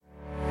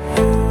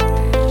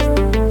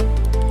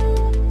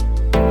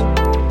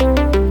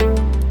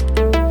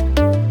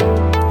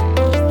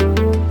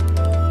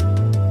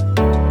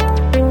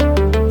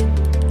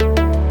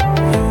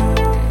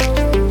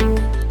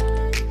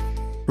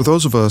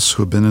those of us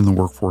who have been in the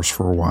workforce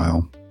for a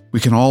while, we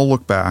can all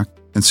look back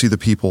and see the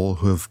people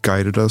who have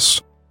guided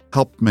us,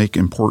 helped make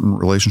important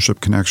relationship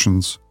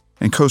connections,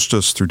 and coached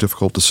us through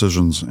difficult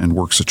decisions and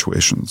work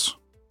situations.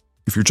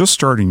 If you're just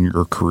starting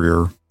your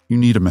career, you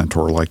need a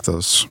mentor like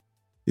this.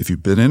 If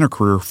you've been in a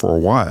career for a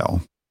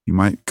while, you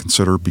might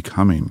consider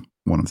becoming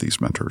one of these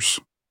mentors.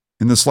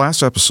 In this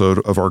last episode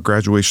of our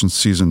graduation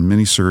season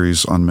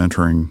mini-series on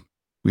mentoring,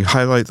 we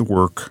highlight the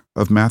work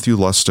of Matthew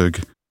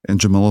Lustig and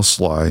Jamila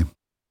Sly,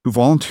 who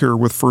volunteer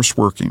with First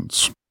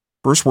Workings.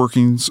 First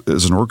Workings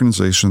is an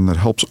organization that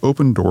helps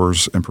open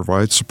doors and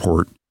provide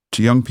support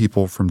to young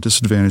people from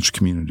disadvantaged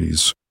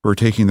communities who are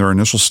taking their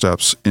initial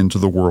steps into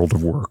the world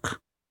of work.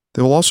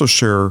 They will also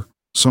share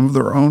some of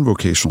their own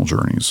vocational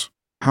journeys,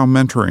 how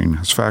mentoring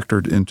has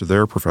factored into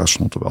their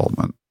professional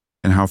development,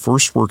 and how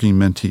First Working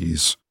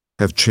mentees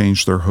have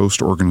changed their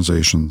host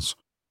organizations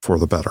for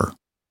the better.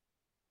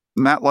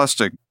 Matt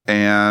Lustig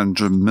and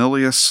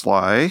Jamila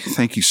Sly,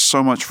 thank you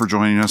so much for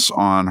joining us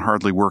on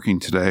Hardly Working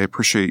today.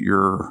 Appreciate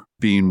your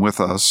being with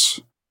us.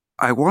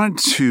 I wanted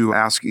to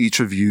ask each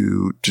of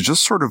you to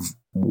just sort of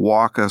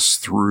walk us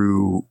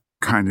through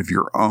kind of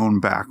your own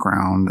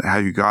background, how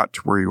you got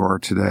to where you are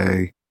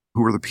today,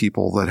 who are the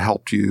people that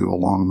helped you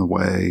along the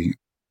way.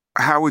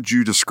 How would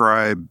you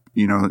describe,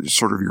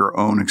 sort of your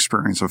own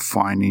experience of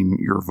finding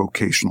your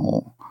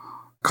vocational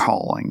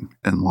calling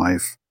in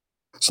life?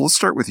 So let's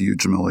start with you,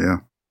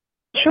 Jamila.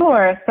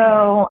 Sure.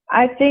 So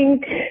I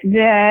think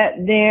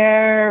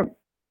that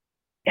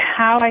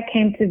how I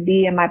came to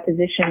be in my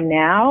position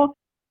now.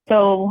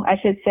 So I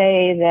should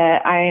say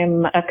that I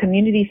am a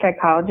community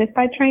psychologist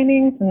by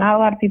training. So not a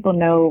lot of people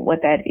know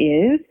what that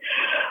is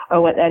or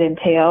what that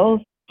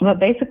entails. But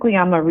basically,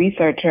 I'm a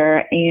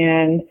researcher,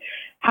 and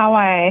how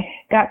I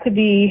got to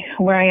be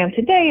where I am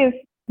today is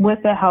with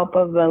the help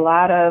of a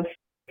lot of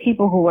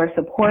people who were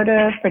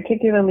supportive,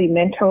 particularly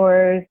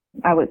mentors,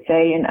 I would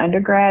say, in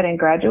undergrad and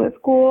graduate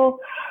school,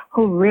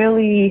 who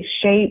really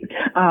shaped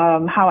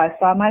how I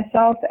saw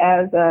myself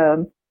as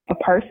a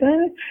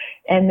person.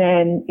 And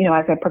then,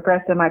 as I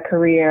progressed in my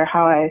career,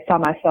 how I saw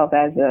myself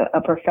as a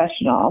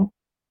professional.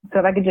 So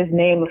if I could just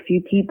name a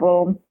few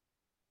people,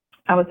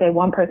 I would say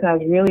one person that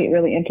was really,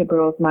 really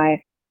integral was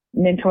my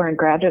mentor in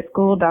graduate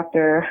school,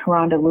 Dr.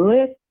 Rhonda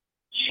Lewis.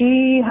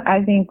 She,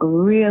 I think,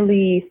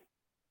 really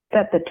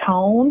set the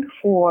tone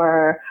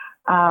for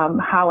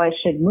how I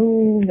should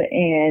move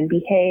and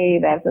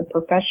behave as a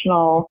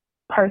professional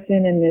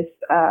person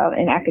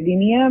in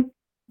academia.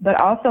 But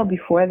also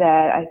before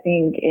that, I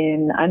think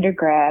in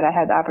undergrad, I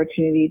had the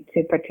opportunity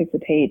to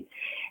participate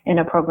in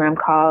a program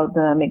called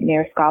the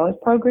McNair Scholars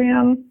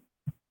Program.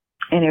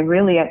 And it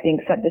really, I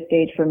think, set the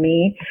stage for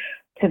me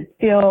to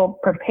feel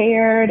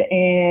prepared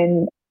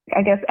and,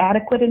 I guess,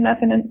 adequate enough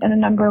in a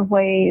number of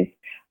ways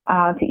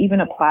to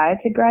even apply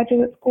to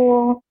graduate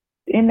school.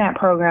 In that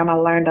program, I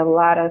learned a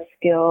lot of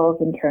skills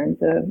in terms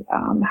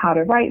of how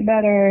to write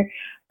better,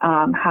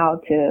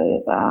 how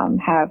to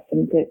have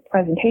some good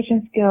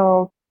presentation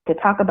skills, to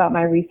talk about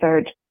my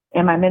research.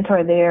 And my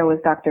mentor there was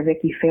Dr.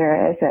 Vicki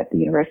Ferris at the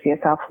University of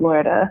South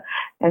Florida.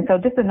 And so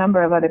just a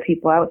number of other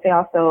people. I would say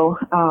also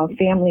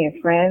family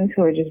and friends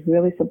who are just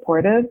really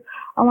supportive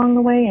along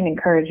the way and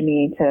encourage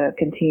me to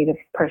continue to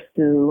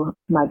pursue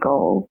my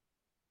goals.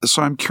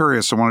 So I'm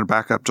curious, I wanted to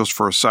back up just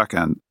for a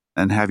second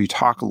and have you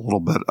talk a little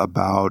bit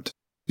about,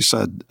 you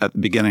said at the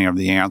beginning of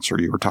the answer,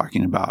 you were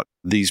talking about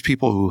these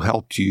people who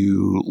helped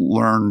you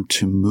learn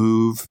to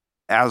move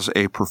as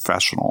a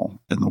professional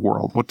in the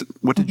world.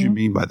 What did you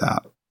mean by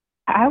that?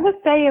 I would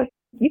say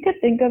you could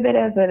think of it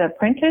as an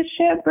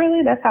apprenticeship,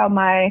 really. That's how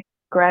my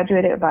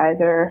graduate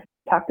advisor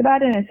talked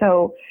about it. And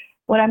so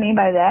what I mean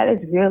by that is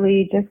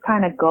really just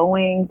kind of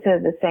going to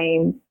the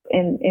same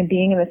and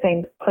being in the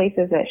same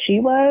places that she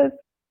was.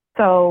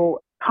 So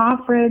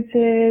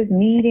conferences,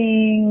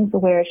 meetings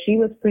where she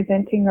was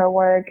presenting her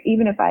work,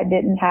 even if I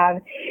didn't have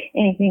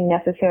anything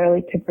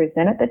necessarily to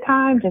present at the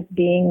time, just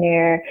being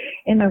there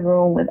in the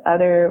room with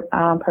other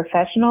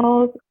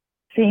professionals,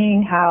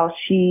 seeing how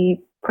she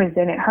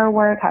presented her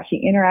work, how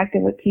she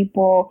interacted with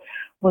people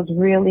was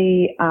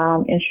really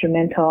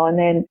instrumental. And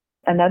then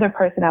another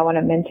person I want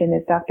to mention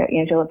is Dr.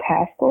 Angela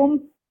Pascal.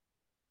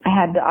 I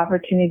had the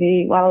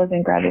opportunity while I was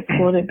in graduate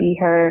school to be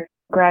her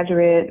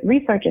graduate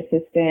research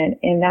assistant.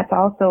 And that's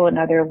also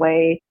another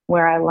way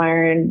where I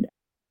learned,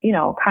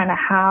 kind of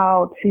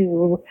how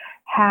to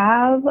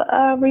have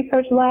a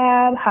research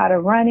lab, how to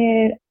run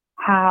it,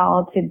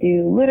 how to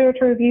do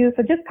literature reviews.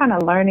 So just kind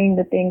of learning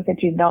the things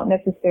that you don't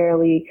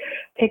necessarily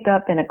pick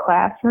up in a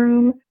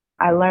classroom.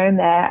 I learned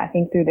that, I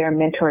think, through their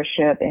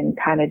mentorship and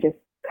kind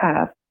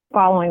of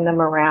following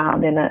them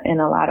around in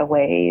a lot of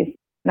ways.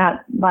 Not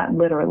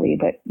literally,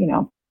 but,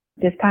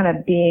 just kind of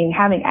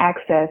having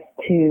access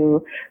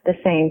to the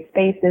same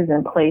spaces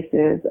and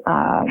places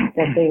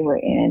that they were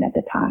in at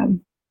the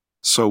time.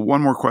 So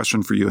one more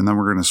question for you, and then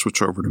we're going to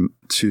switch over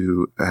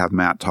to have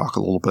Matt talk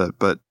a little bit.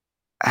 But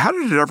how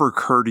did it ever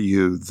occur to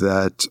you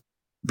that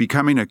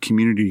becoming a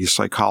community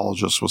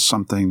psychologist was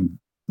something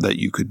that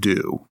you could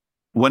do?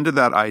 When did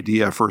that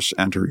idea first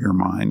enter your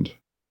mind?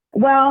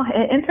 Well,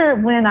 it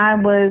entered when I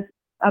was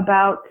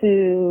about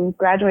to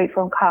graduate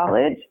from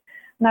college.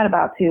 Not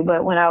about to,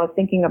 but when I was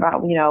thinking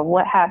about,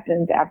 what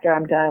happens after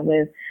I'm done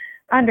with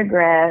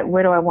undergrad,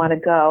 where do I want to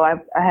go?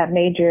 I have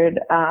majored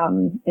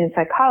in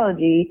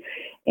psychology,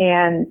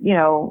 and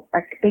I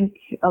think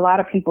a lot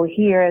of people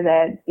hear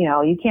that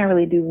you can't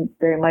really do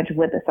very much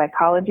with a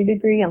psychology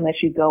degree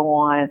unless you go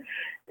on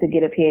to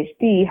get a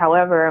PhD.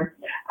 However,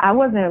 I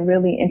wasn't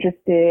really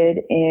interested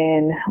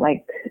in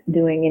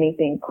doing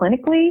anything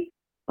clinically,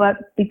 but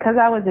because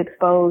I was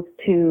exposed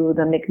to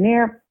the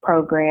McNair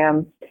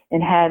program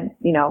and had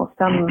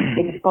some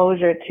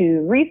exposure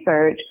to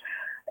research,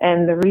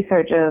 and the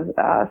research of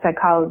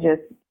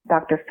psychologist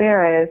Dr.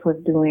 Ferris was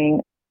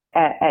doing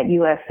at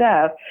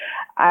USF,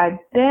 I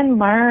then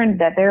learned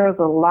that there was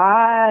a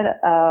lot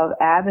of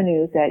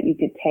avenues that you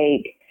could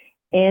take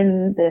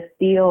in the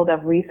field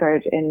of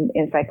research in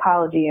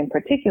psychology in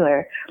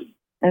particular.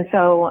 And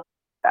so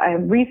I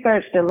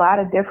researched a lot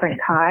of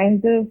different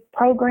kinds of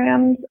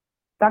programs,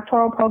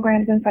 doctoral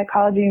programs in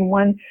psychology, and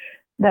one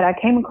that I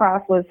came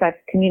across was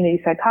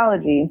community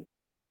psychology.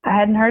 I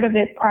hadn't heard of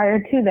it prior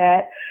to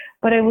that,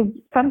 but it was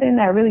something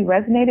that really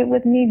resonated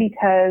with me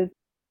because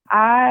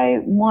I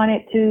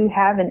wanted to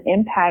have an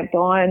impact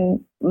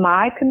on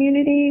my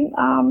community,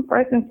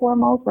 first and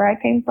foremost, where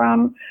I came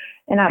from.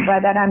 And by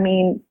that, I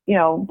mean,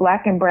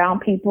 Black and brown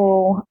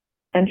people,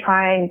 and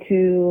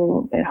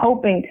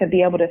hoping to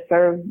be able to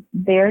serve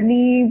their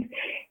needs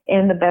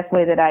in the best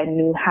way that I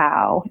knew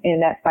how.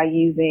 And that's by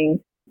using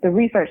the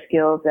research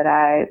skills that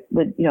I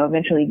would,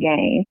 eventually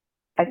gain.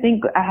 I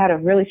think I had a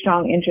really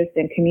strong interest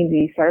in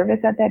community service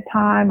at that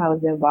time. I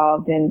was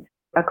involved in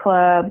a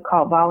club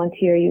called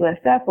Volunteer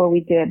USF, where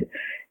we did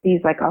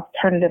these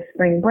alternative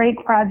spring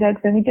break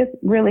projects, and we just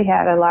really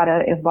had a lot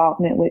of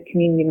involvement with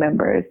community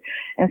members.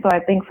 And so I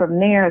think from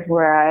there is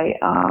where I,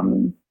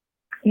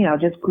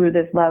 just grew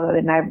this love of it,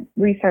 and I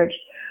researched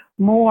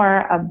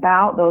more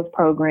about those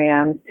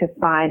programs to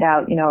find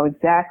out,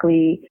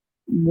 exactly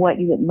what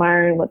you would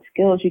learn, what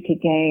skills you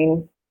could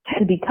gain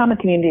to become a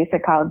community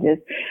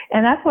psychologist.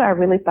 And that's where I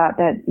really thought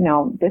that,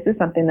 this is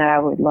something that I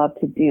would love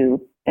to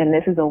do. And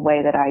this is a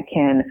way that I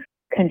can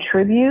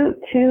contribute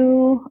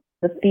to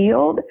the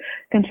field,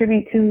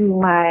 contribute to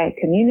my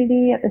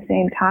community at the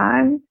same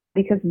time.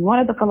 Because one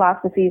of the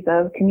philosophies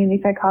of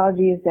community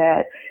psychology is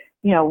that,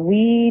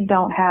 we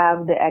don't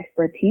have the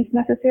expertise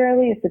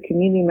necessarily. It's the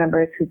community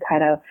members who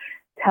kind of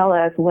tell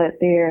us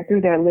through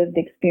their lived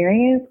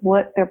experience,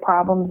 what their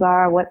problems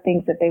are, what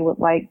things that they would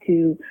like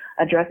to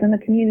address in the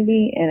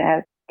community. And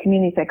as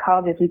community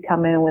psychologists, we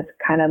come in with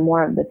kind of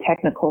more of the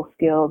technical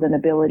skills and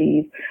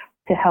abilities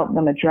to help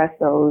them address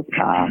those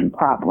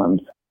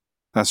problems.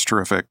 That's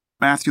terrific.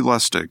 Matthew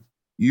Lustig,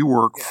 you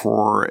work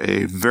for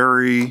a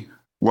very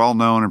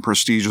well-known and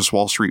prestigious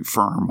Wall Street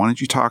firm. Why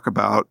don't you talk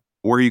about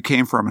where you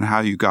came from and how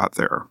you got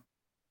there?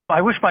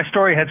 I wish my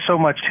story had so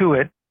much to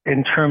it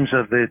in terms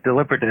of the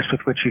deliberateness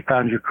with which you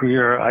found your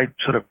career. I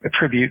sort of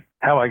attribute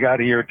how I got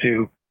here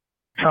to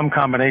some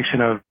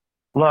combination of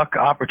luck,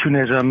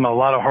 opportunism, a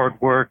lot of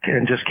hard work,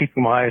 and just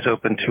keeping my eyes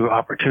open to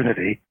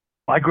opportunity.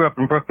 I grew up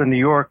in Brooklyn, New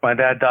York. My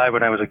dad died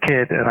when I was a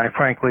kid, and I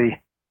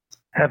frankly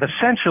have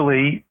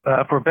essentially,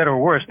 for better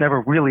or worse,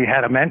 never really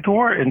had a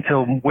mentor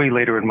until way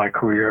later in my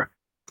career.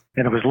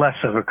 And it was less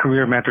of a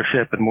career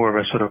mentorship and more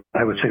of a sort of,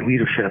 I would say,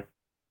 leadership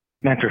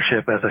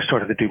mentorship as I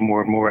started to do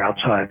more and more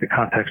outside the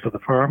context of the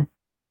firm.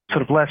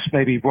 Sort of less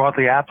maybe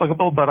broadly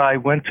applicable, but I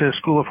went to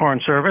School of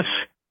Foreign Service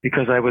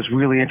because I was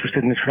really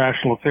interested in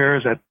international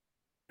affairs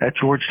at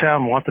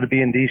Georgetown, wanted to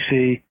be in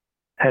D.C.,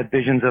 had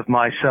visions of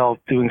myself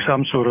doing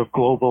some sort of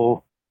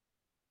global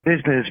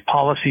business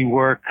policy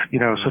work,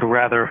 sort of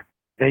rather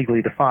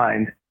vaguely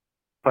defined,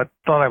 but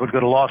thought I would go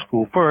to law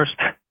school first.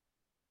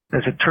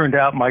 As it turned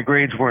out, my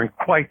grades weren't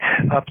quite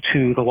up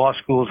to the law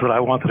schools that I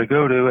wanted to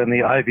go to, and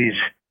the Ivies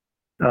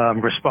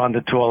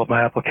responded to all of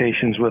my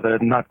applications with a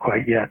not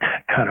quite yet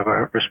kind of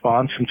a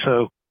response. And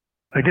so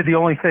I did the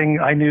only thing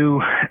I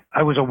knew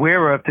I was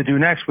aware of to do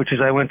next, which is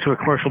I went to a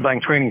commercial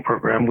bank training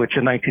program, which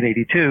in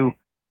 1982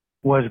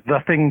 was the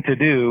thing to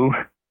do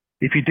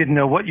if you didn't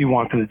know what you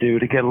wanted to do,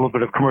 to get a little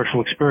bit of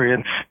commercial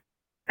experience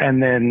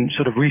and then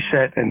sort of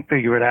reset and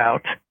figure it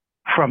out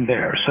from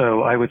there.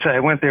 So I would say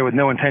I went there with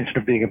no intention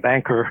of being a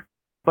banker,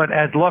 but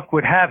as luck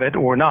would have it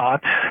or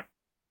not,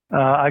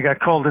 I got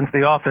called into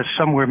the office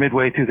somewhere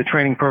midway through the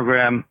training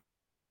program,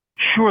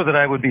 sure that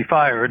I would be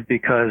fired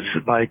because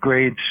my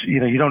grades,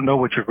 you don't know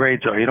what your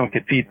grades are. You don't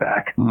get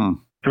feedback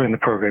during the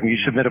program. You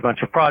submit a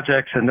bunch of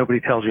projects and nobody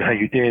tells you how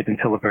you did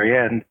until the very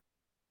end.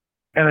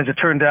 And as it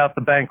turned out,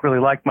 the bank really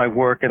liked my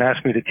work and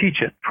asked me to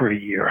teach it for a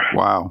year.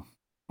 Wow.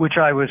 Which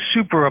I was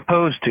super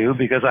opposed to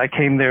because I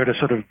came there to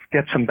sort of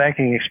get some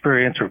banking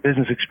experience or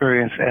business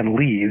experience and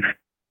leave,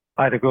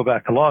 either go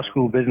back to law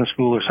school, business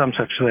school, or some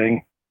such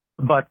thing.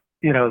 But,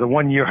 the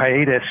 1 year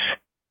hiatus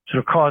sort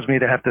of caused me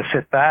to have to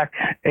sit back,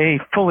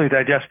 fully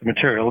digest the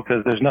material,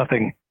 because there's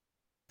nothing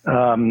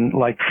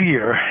like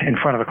fear in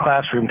front of a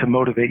classroom to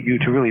motivate you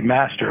to really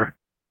master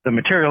the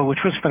material, which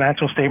was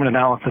financial statement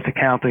analysis,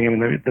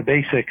 accounting, the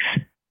basics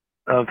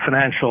of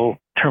financial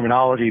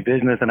terminology,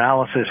 business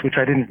analysis, which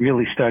I didn't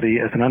really study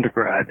as an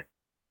undergrad.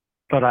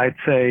 But I'd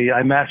say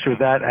I mastered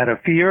that out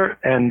of fear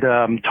and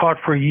taught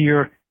for a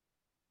year.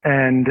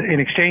 And in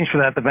exchange for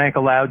that, the bank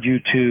allowed you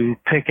to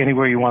pick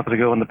anywhere you wanted to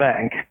go in the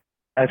bank,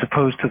 as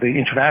opposed to the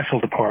international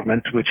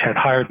department, which had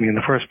hired me in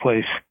the first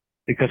place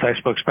because I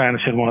spoke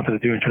Spanish and wanted to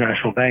do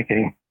international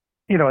banking.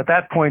 At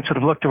that point, sort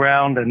of looked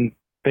around and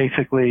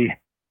basically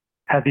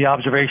had the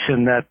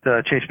observation that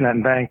Chase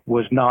Manhattan Bank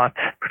was not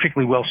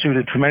particularly well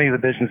suited for many of the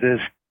businesses.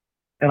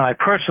 And I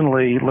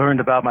personally learned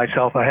about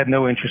myself. I had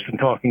no interest in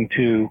talking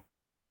to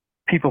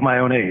people my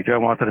own age. I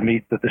wanted to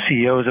meet with the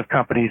CEOs of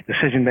companies,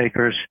 decision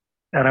makers,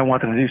 and I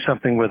wanted to do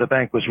something where the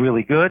bank was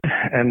really good.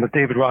 And with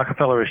David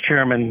Rockefeller as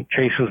chairman,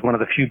 Chase was one of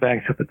the few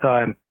banks at the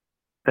time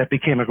that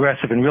became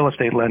aggressive in real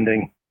estate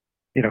lending,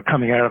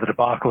 coming out of the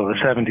debacle of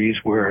the 70s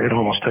where it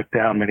almost took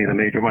down many of the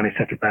major money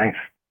center banks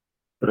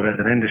sort of as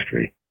an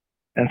industry.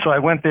 And so I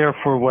went there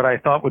for what I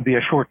thought would be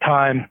a short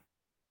time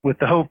with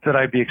the hope that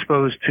I'd be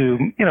exposed to,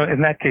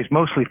 in that case,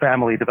 mostly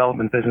family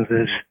development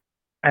businesses.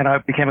 And I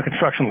became a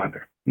construction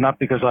lender, not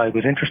because I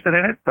was interested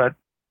in it, but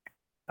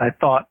I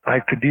thought I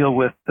could deal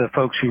with the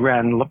folks who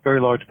ran very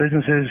large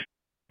businesses.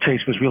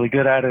 Chase was really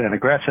good at it and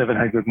aggressive and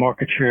had good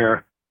market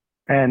share.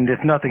 And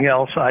if nothing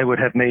else, I would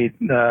have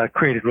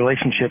created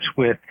relationships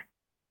with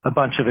a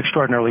bunch of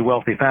extraordinarily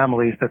wealthy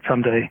families that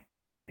someday,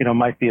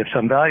 might be of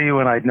some value,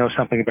 and I'd know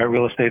something about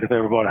real estate if they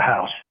ever bought a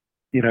house.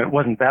 It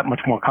wasn't that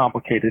much more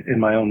complicated in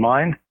my own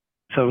mind.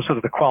 So sort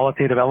of the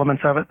qualitative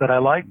elements of it that I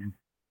liked.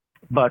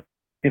 But,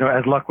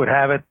 as luck would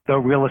have it, the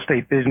real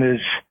estate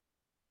business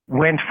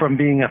went from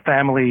being a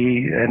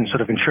family and sort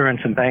of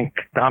insurance and bank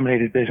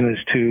dominated business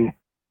to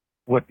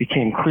what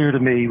became clear to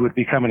me would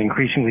become an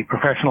increasingly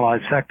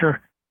professionalized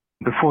sector.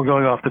 Before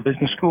going off to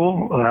business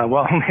school,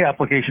 while in the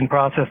application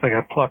process, I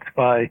got plucked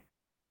by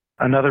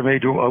a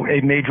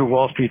major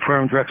Wall Street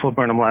firm, Drexel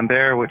Burnham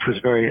Lambert, which was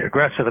very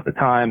aggressive at the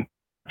time.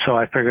 So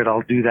I figured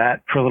I'll do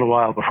that for a little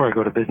while before I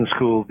go to business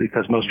school,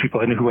 because most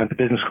people I knew who went to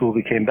business school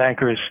became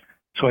bankers.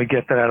 So I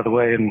get that out of the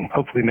way and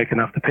hopefully make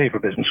enough to pay for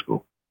business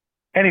school.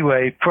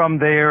 Anyway, from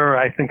there,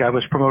 I think I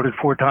was promoted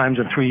 4 times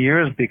in 3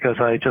 years because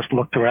I just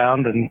looked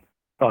around and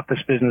thought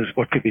this business,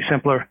 what could be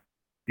simpler?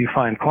 You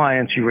find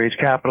clients, you raise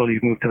capital, you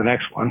move to the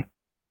next one.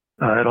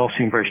 It all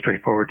seemed very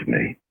straightforward to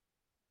me.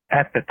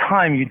 At the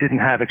time, you didn't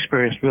have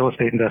experienced real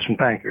estate investment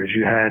bankers.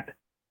 You had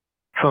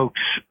folks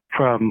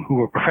who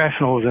were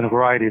professionals in a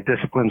variety of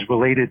disciplines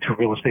related to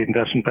real estate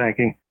investment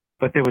banking,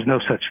 but there was no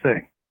such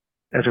thing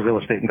as a real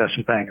estate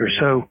investment banker.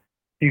 So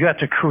you got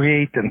to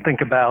create and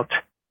think about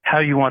how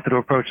you wanted to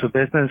approach the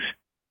business.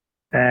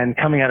 And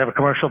coming out of a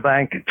commercial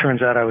bank, it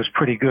turns out I was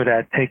pretty good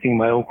at taking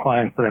my old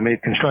clients that I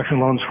made construction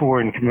loans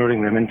for and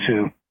converting them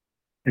into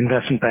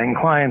investment banking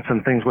clients,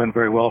 and things went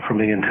very well for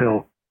me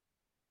until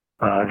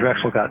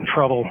Drexel got in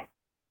trouble.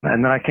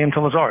 And then I came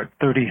to Lazard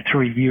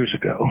 33 years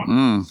ago.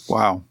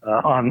 Wow.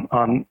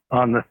 On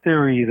the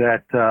theory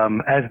that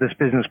as this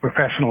business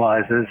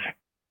professionalizes,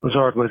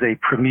 Lazard was a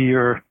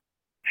premier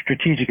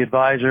strategic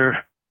advisor.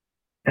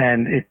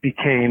 And it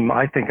became,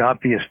 I think,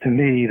 obvious to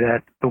me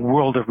that the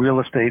world of real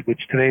estate,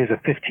 which today is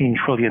a $15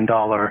 trillion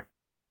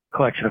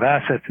collection of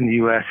assets in the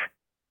U.S.,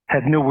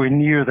 had nowhere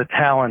near the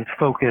talent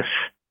focus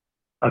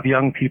of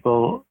young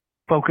people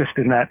focused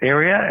in that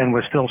area, and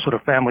was still sort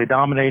of family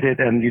dominated,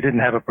 and you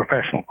didn't have a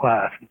professional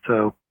class. And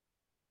so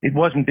it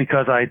wasn't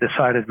because I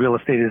decided real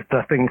estate is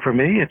the thing for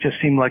me. It just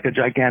seemed like a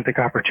gigantic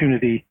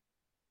opportunity,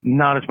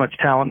 not as much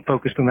talent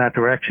focused in that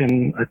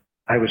direction.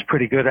 I was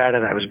pretty good at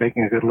it. I was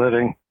making a good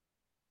living.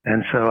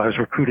 And so I was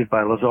recruited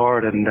by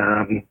Lazard,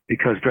 and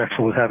because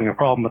Drexel was having a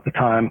problem at the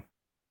time,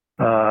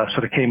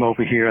 sort of came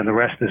over here, and the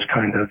rest is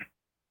kind of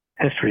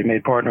history.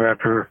 Made partner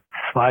after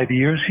 5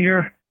 years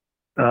here.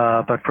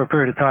 But for a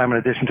period of time, in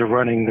addition to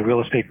running the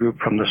real estate group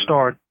from the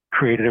start,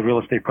 created a real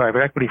estate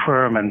private equity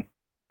firm, and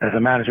as a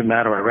management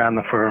matter, I ran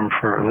the firm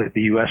for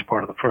the U.S.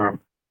 part of the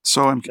firm.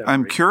 So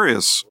I'm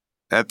curious.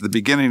 At the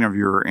beginning of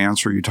your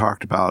answer, you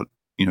talked about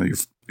your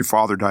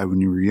father died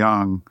when you were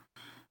young.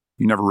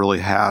 You never really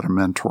had a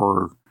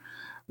mentor.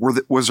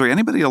 Was there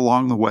anybody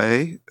along the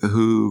way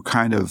who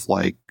kind of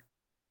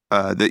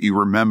that you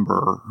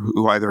remember,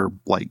 who either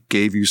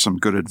gave you some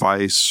good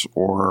advice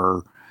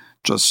or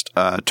just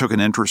took an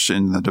interest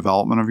in the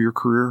development of your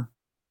career?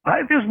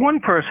 There's one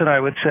person I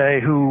would say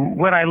who,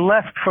 when I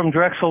left from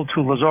Drexel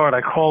to Lazard,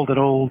 I called an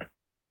old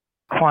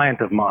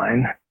client of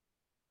mine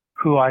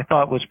who I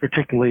thought was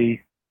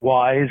particularly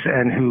wise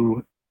and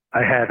who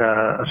I had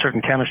a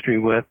certain chemistry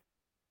with,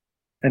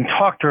 and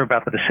talked to her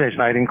about the decision.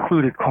 I'd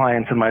included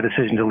clients in my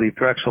decision to leave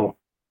Drexel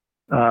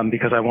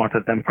because I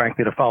wanted them,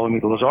 frankly, to follow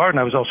me to Lazard, and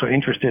I was also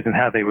interested in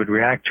how they would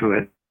react to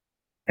it.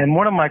 And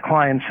one of my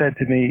clients said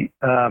to me,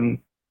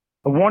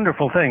 a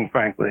wonderful thing,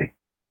 frankly,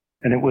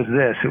 and it was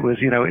this. It was,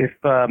 if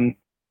the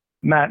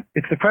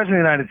President of the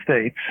United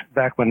States,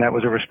 back when that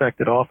was a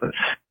respected office,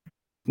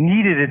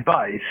 needed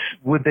advice,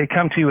 would they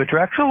come to you at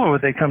Drexel or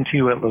would they come to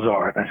you at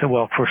Lazard? And I said,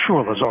 well, for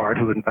sure Lazard,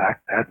 who in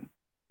fact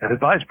had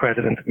advised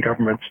presidents and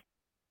governments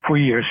for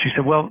years. She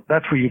said, well,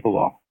 that's where you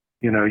belong.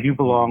 You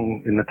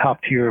belong in the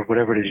top tier of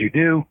whatever it is you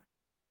do.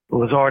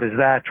 Lazard is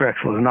that,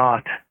 Drexel is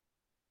not,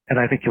 and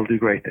I think you'll do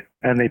great there.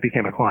 And they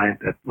became a client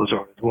at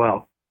Lazard as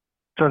well.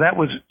 So that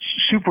was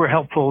super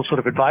helpful sort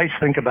of advice to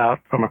think about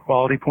from a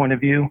quality point of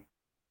view.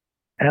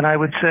 And I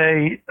would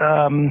say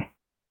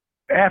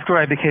after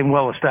I became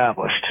well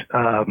established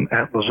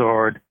at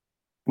Lazard,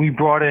 we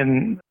brought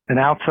in an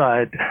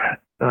outside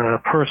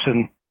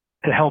person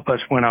to help us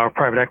when our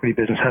private equity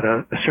business had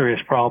a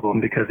serious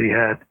problem, because he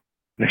had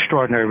an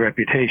extraordinary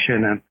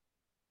reputation and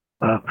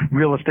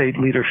real estate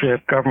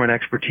leadership, government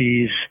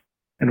expertise,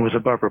 and was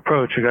above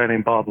reproach, a guy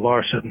named Bob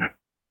Larson,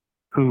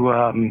 who,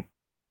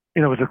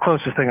 was the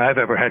closest thing I've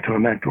ever had to a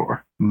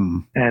mentor.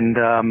 Mm.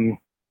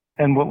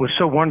 And what was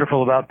so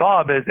wonderful about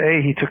Bob is,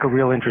 he took a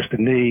real interest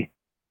in me.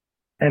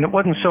 And it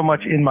wasn't so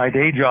much in my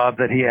day job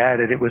that he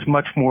added. It was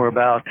much more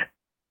about,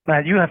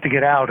 Matt, you have to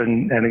get out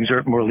and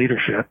exert more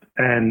leadership.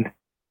 And,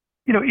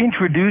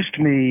 introduced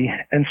me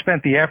and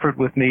spent the effort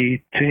with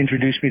me to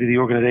introduce me to the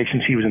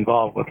organizations he was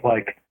involved with,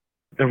 like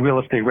the Real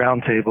Estate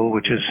Roundtable,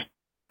 which is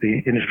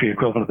the industry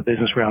equivalent of the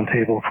Business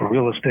Roundtable for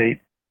real estate.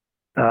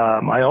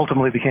 I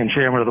ultimately became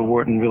chairman of the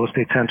Wharton Real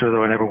Estate Center,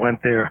 though I never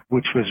went there,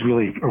 which was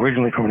really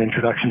originally from an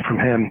introduction from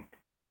him.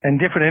 And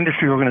different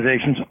industry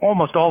organizations,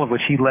 almost all of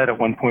which he led at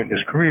one point in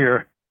his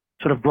career,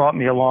 sort of brought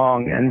me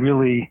along and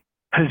really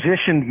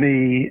positioned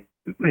me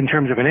in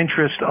terms of an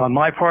interest on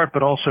my part,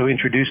 but also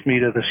introduced me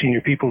to the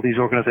senior people of these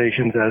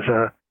organizations as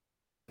a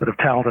sort of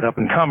talented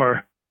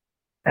up-and-comer.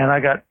 And I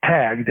got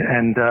tagged,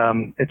 and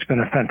it's been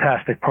a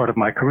fantastic part of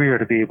my career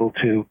to be able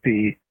to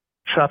be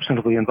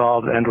substantively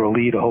involved and or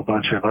lead a whole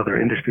bunch of other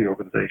industry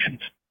organizations.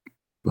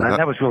 And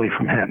that was really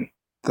from him.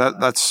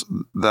 That's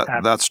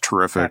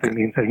terrific. That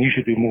means saying you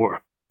should do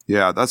more.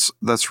 Yeah,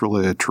 that's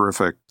really a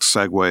terrific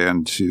segue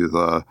into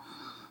the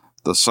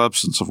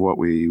substance of what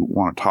we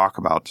want to talk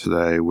about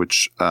today,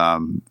 which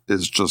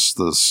is just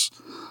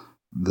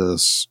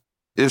this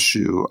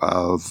issue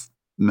of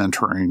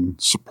mentoring,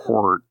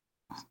 support,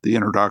 the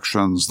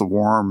introductions, the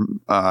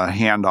warm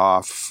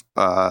handoff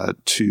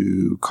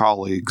to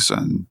colleagues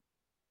and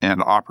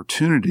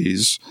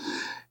opportunities.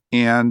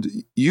 And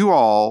you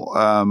all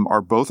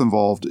are both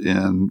involved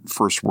in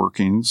First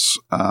Workings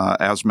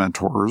as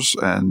mentors,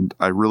 and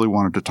I really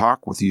wanted to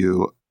talk with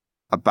you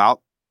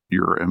about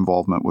your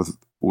involvement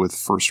with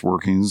First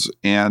Workings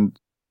and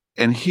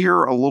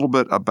hear a little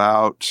bit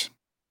about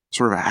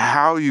sort of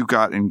how you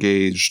got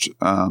engaged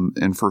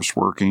in First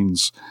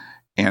Workings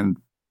and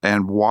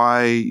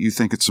why you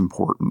think it's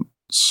important.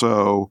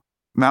 So,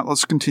 Matt,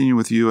 let's continue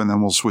with you, and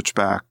then we'll switch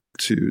back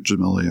to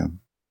Jamelia.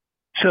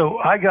 So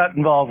I got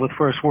involved with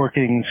First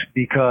Workings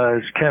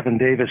because Kevin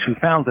Davis, who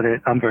founded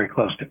it, I'm very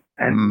close to.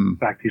 And in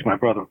fact, he's my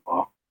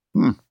brother-in-law.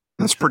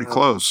 That's pretty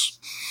close.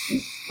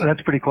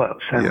 That's pretty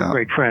close. And we're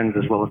great friends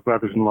as well as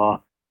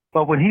brothers-in-law.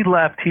 But when he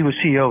left, he was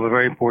CEO of a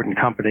very important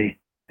company.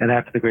 And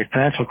after the great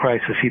financial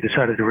crisis, he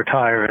decided to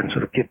retire and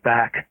sort of give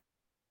back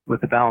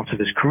with the balance of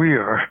his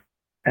career,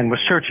 and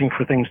was searching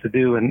for things to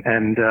do.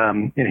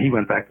 And he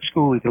went back to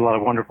school. He did a lot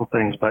of wonderful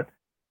things. But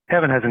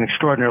Kevin has an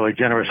extraordinarily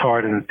generous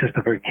heart and is just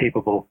a very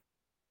capable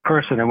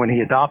person. And when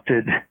he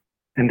adopted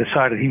and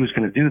decided he was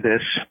going to do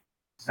this,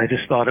 I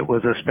just thought it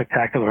was a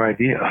spectacular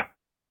idea.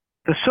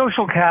 The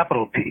social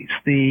capital piece,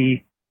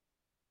 the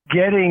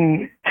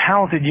getting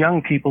talented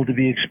young people to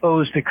be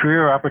exposed to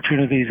career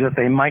opportunities that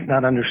they might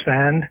not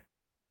understand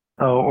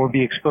or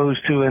be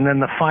exposed to, and then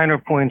the finer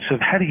points of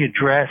how do you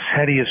dress,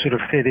 how do you sort of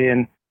fit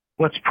in,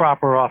 what's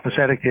proper office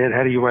etiquette,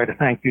 how do you write a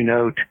thank you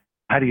note,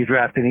 how do you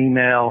draft an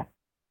email,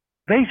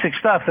 basic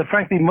stuff that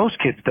frankly most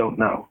kids don't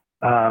know.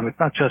 It's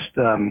not just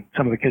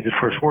some of the kids at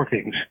First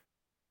Workings,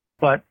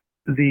 but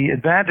the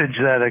advantage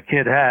that a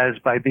kid has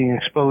by being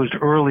exposed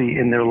early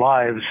in their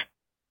lives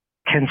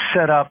can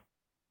set up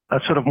a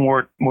sort of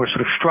more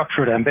sort of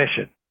structured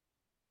ambition.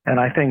 And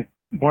I think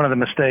one of the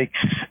mistakes,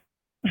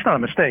 it's not a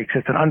mistake,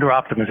 it's an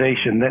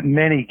under-optimization that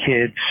many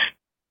kids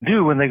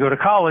do when they go to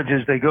college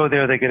is they go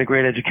there, they get a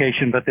great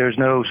education, but there's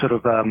no sort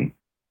of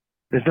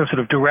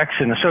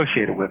direction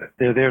associated with it.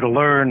 They're there to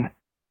learn,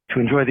 to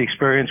enjoy the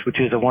experience, which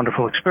is a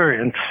wonderful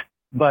experience.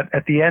 But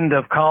at the end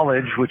of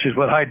college, which is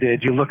what I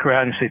did, you look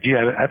around and say, gee,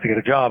 I have to get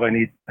a job. I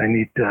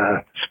need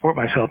to support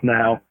myself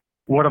now.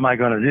 What am I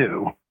going to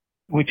do?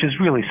 Which is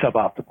really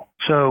suboptimal.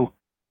 So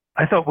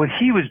I thought what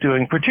he was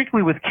doing,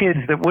 particularly with kids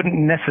that wouldn't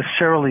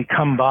necessarily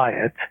come by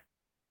it.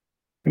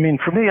 I mean,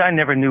 for me, I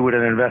never knew what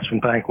an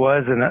investment bank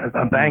was. And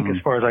a bank,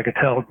 as far as I could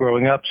tell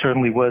growing up,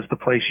 certainly was the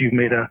place you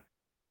made a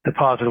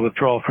deposit or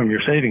withdrawal from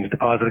your savings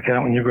deposit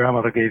account when your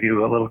grandmother gave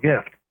you a little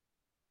gift.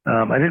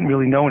 I didn't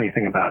really know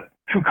anything about it.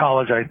 Through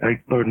college, I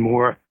learned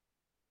more,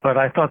 but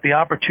I thought the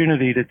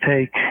opportunity to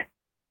take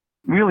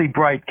really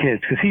bright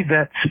kids, because he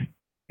vets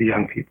the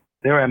young people.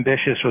 They're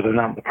ambitious or they're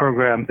not in the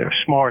program. They're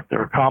smart.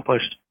 They're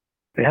accomplished.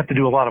 They have to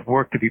do a lot of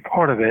work to be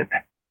part of it.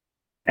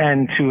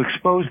 And to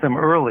expose them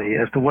early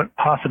as to what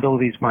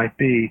possibilities might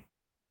be,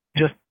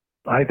 just,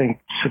 I think,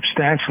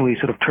 substantially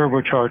sort of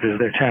turbocharges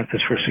their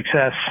chances for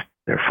success,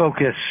 their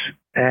focus,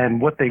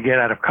 and what they get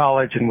out of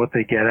college and what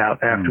they get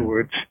out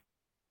afterwards.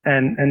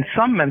 And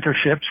some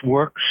mentorships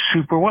work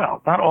super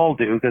well. Not all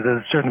do, because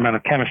there's a certain amount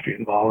of chemistry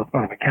involved. It's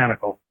not a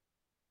mechanical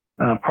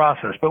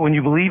process. But when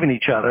you believe in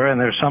each other and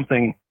there's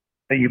something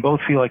that you both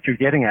feel like you're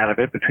getting out of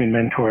it between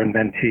mentor and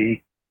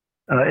mentee,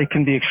 it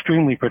can be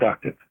extremely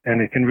productive,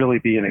 and it can really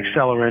be an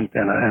accelerant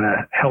and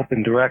a help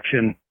in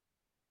direction,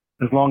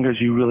 as long as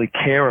you really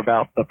care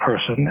about the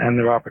person and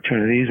their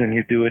opportunities, and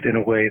you do it in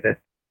a way that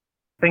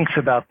thinks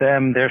about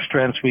them, their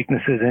strengths,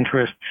 weaknesses,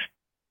 interests,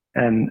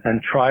 and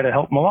try to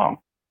help them along.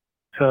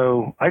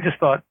 So I just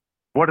thought,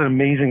 what an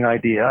amazing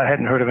idea. I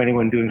hadn't heard of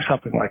anyone doing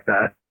something like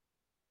that.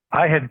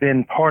 I had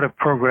been part of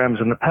programs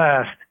in the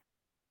past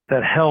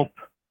that help,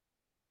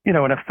 in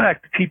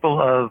effect,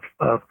 people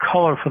of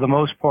color, for the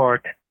most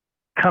part,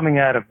 coming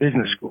out of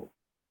business school.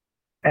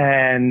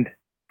 And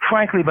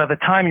frankly, by the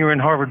time you're in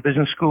Harvard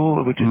Business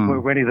School, which is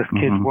where many of the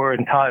kids were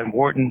in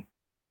Wharton,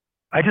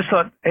 I just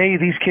thought,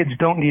 these kids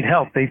don't need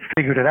help. They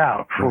figured it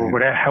out for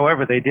whatever,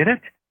 however they did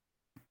it.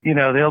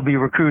 They'll be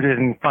recruited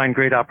and find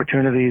great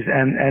opportunities,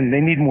 and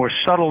they need more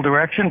subtle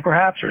direction,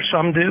 perhaps, or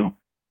some do.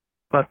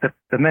 But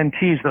the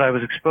mentees that I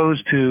was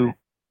exposed to,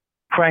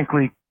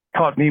 frankly,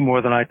 taught me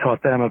more than I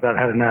taught them about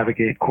how to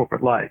navigate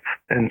corporate life.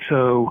 And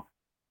so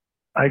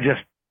I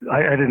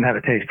didn't have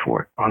a taste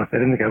for it, honestly. I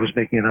didn't think I was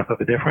making enough of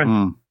a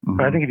difference.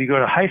 But I think if you go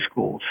to high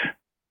schools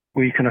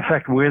where you can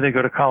affect where they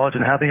go to college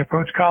and how they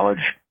approach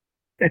college,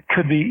 it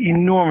could be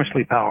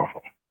enormously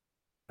powerful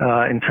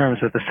in terms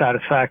of the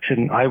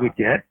satisfaction I would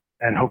get,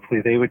 and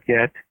hopefully they would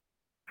get,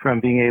 from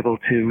being able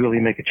to really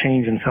make a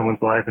change in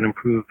someone's life and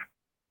improve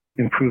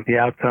the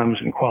outcomes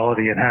and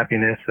quality and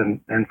happiness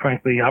and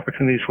frankly,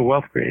 opportunities for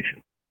wealth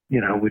creation,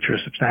 which are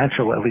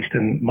substantial, at least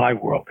in my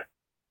world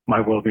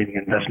meaning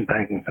investment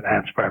banking,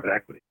 finance, private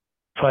equity.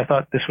 So I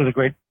thought this was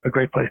a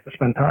great place to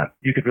spend time.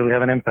 You could really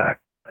have an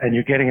impact, and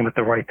you're getting them at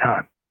the right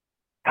time.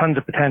 Tons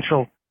of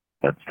potential,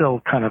 but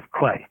still kind of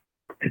clay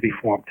to be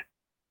formed.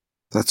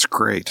 That's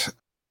great.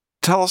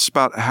 Tell us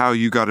about how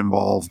you got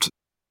involved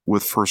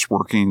with First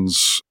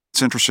Workings.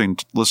 It's interesting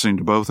listening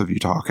to both of you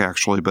talk,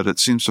 actually, but it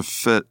seems to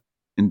fit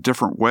in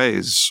different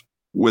ways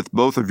with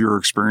both of your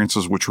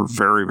experiences, which were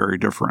very, very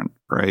different,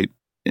 right,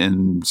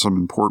 in some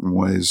important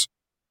ways.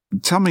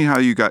 Tell me how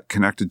you got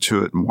connected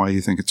to it and why you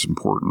think it's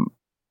important.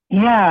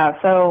 Yeah,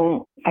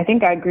 so I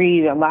think I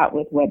agreed a lot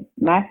with what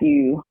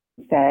Matthew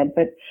said,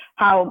 but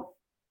how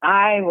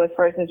I was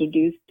first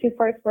introduced to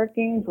First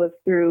Workings was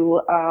through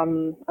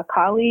a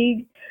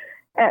colleague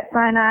at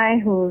Sinai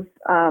who's,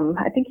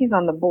 I think he's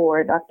on the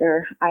board,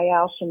 Dr.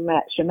 Ayal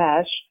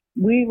Shemesh.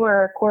 We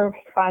were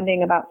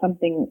corresponding about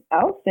something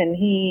else, and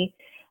he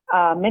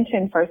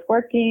mentioned First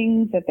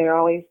Workings, that they're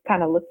always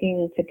kind of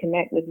looking to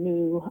connect with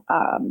new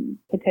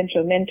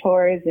potential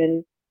mentors.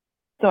 And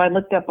so I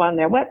looked up on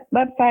their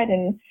website,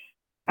 and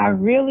I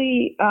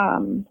really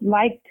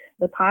liked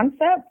the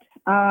concept,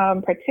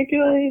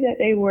 particularly that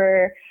they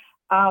were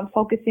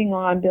focusing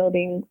on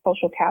building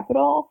social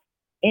capital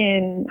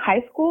in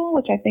high school,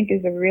 which I think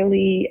is a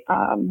really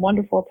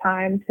wonderful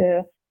time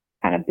to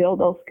kind of build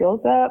those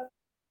skills up,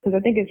 because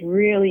I think it's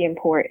really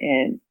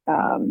important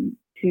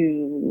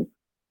to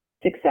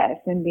success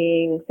and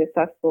being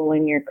successful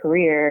in your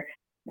career.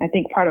 I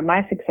think part of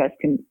my success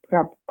can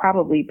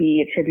probably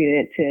be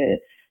attributed to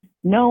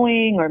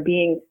knowing or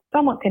being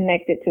somewhat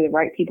connected to the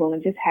right people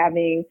and just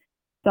having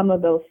some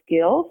of those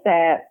skills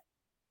that,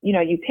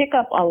 you pick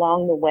up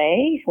along the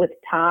way with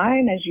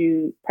time as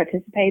you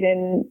participate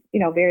in,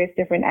 various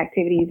different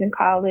activities in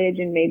college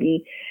and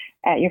maybe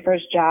at your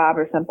first job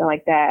or something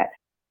like that.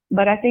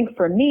 But I think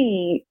for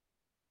me,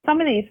 some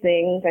of these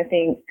things, I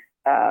think,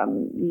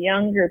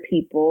 younger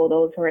people,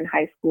 those who are in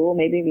high school,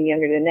 maybe even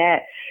younger than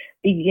that,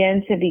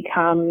 begin to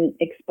become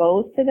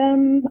exposed to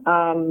them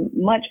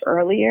much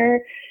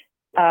earlier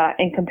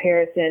in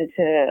comparison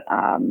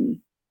to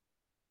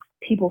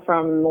people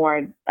from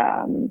more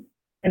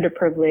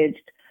underprivileged,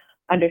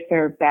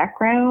 underserved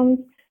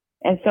backgrounds.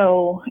 And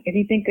so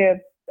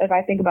if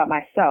I think about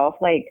myself,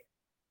 like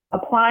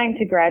applying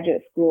to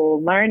graduate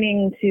school,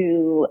 learning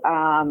to,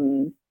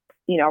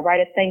 write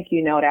a thank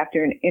you note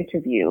after an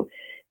interview,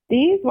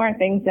 these weren't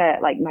things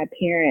that like my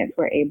parents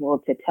were able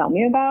to tell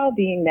me about,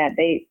 being that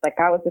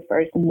I was the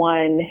first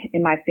one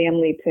in my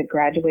family to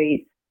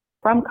graduate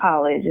from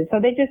college. And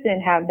so they just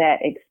didn't have that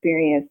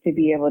experience to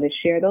be able to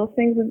share those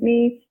things with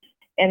me.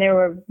 And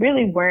there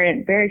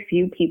weren't very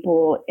few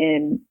people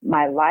in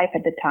my life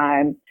at the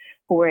time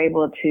who were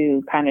able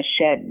to kind of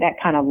shed that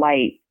kind of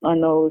light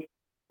on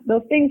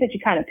those things that you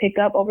kind of pick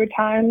up over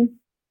time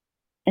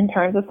in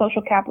terms of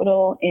social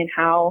capital and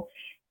how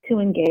to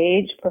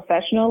engage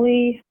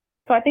professionally.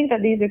 So I think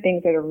that these are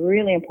things that are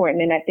really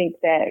important. And I think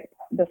that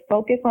the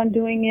focus on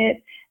doing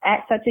it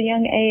at such a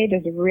young age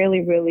is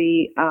really,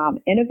 really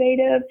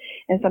innovative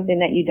and something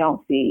that you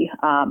don't see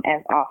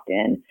as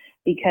often,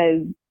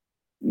 because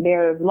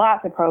there's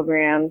lots of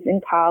programs in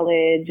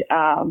college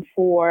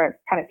for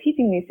kind of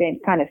teaching these same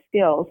kind of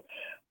skills.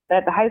 But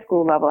at the high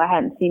school level, I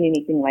hadn't seen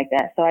anything like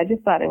that. So I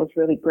just thought it was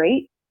really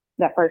great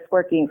that First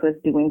Workings was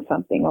doing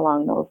something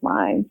along those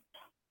lines.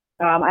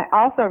 I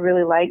also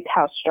really liked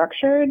how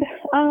structured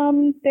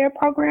their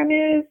program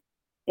is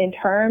in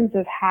terms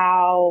of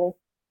how,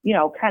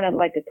 kind of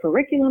like the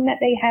curriculum that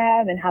they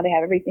have and how they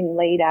have everything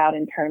laid out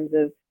in terms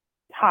of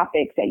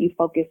topics that you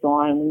focus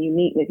on when you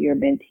meet with your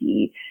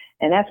mentee.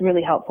 And that's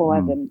really helpful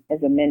as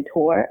a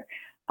mentor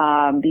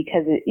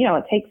because it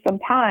takes some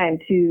time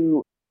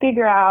to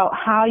figure out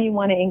how you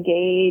want to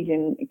engage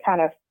and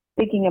kind of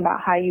thinking about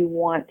how you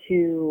want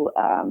to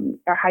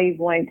or how you're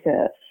going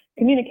to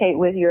communicate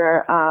with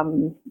your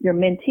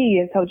mentee.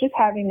 And so just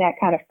having that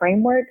kind of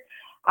framework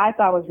I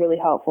thought was really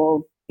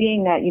helpful,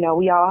 being that,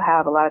 we all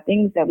have a lot of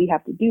things that we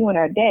have to do in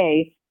our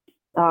day.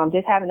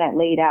 Just having that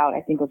laid out,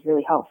 I think was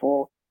really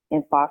helpful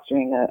in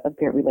fostering a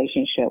good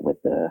relationship with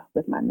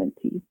my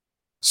mentee.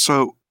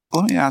 So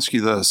let me ask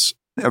you this.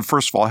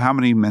 First of all, how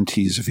many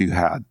mentees have you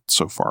had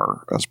so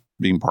far as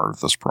being part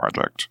of this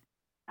project?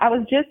 I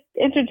was just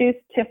introduced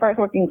to First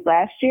Workings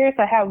last year,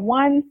 so I have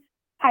one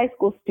high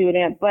school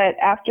student, but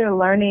after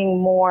learning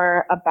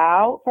more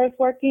about First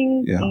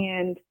Workings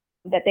and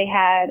that they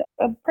had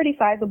a pretty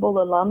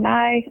sizable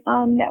alumni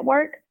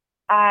network,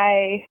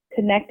 I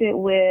connected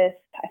with,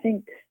 I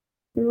think,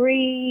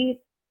 3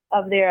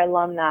 of their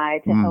alumni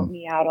to help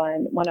me out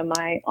on one of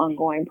my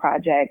ongoing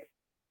projects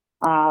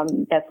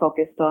that's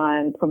focused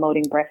on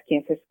promoting breast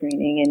cancer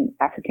screening in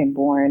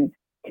African-born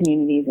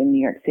communities in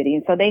New York City.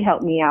 And so they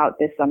helped me out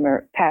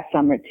past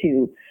summer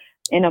too,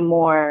 in a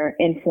more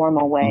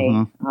informal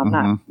way,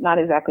 not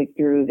exactly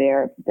through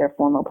their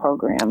formal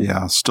program.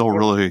 Yeah, still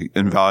really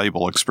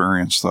invaluable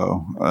experience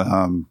though,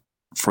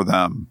 for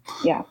them.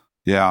 Yeah.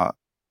 Yeah.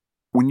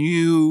 When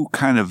you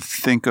kind of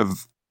think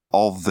of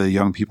all the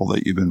young people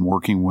that you've been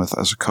working with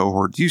as a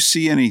cohort, do you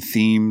see any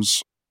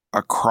themes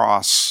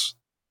across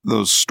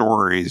those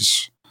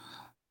stories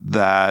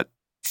that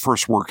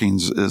First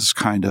Workings is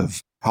kind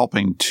of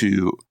helping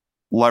to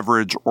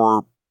leverage,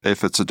 or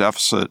if it's a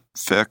deficit,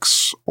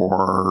 fix,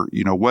 or,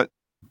 what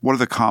are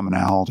the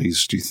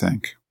commonalities, do you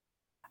think?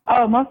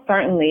 Oh, most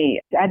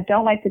certainly. I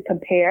don't like to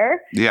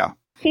compare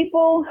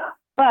people,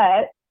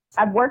 but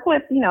I've worked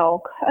with,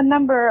 a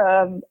number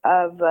of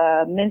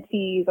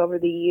mentees over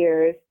the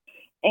years,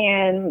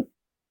 and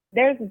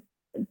there's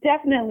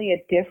definitely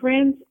a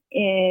difference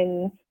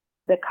in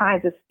the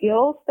kinds of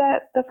skills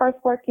that the First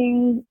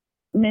Working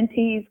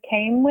mentees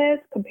came with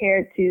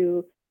compared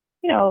to,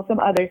 some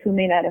others who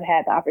may not have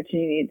had the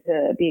opportunity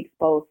to be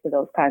exposed to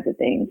those kinds of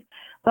things.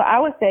 So I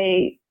would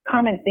say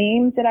common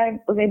themes that I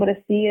was able to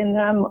see in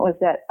them was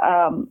that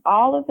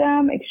all of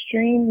them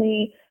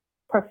extremely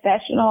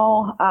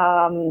professional,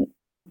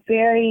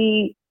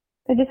 they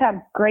just have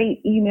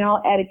great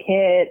email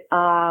etiquette.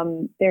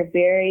 They're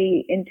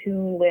very in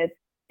tune with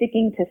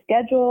sticking to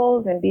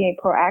schedules and being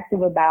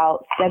proactive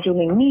about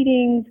scheduling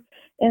meetings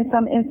in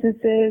some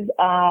instances,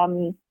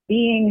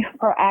 being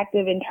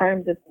proactive in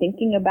terms of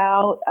thinking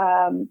about,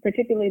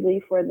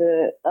 particularly for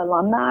the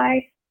alumni,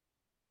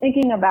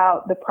 thinking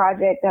about the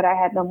project that I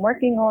had them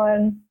working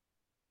on,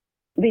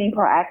 being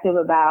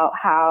proactive about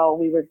how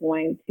we were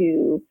going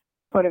to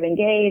sort of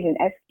engage and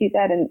execute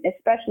that, and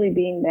especially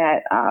being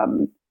that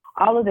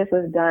all of this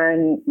was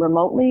done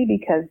remotely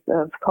because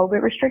of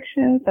COVID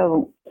restrictions.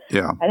 So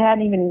I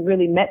hadn't even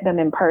really met them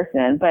in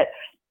person. But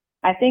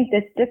I think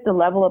that's just the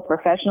level of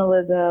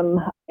professionalism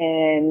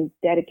and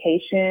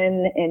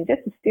dedication and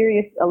just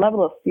a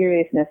level of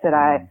seriousness that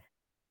I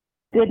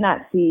did not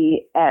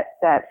see at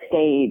that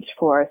stage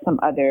for some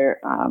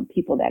other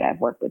people that I've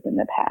worked with in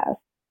the past.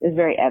 Is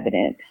very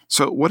evident.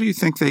 So what do you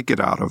think they get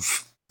out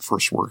of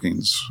First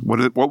Workings?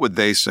 What would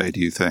they say, do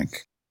you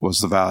think,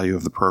 was the value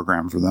of the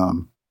program for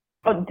them?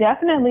 Well,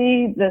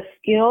 definitely the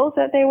skills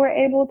that they were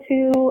able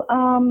to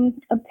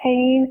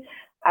obtain.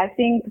 I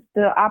think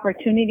the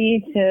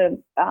opportunity to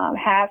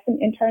have some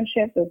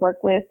internships and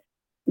work with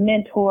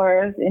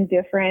mentors in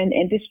different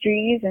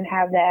industries and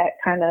have that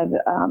kind of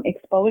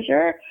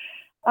exposure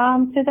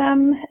to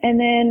them. And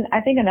then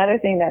I think another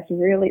thing that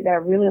I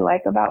really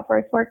like about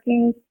First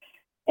Workings,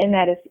 and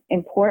that is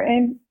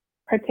important,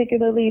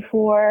 particularly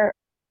for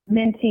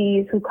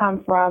mentees who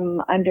come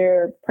from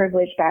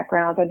underprivileged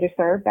backgrounds,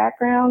 underserved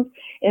backgrounds,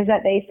 is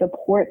that they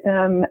support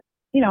them,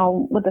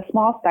 with a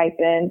small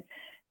stipend.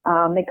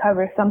 They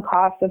cover some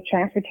costs of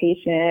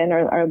transportation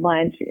or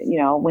lunch,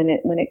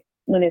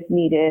 when it's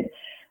needed.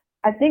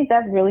 I think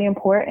that's really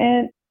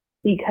important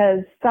because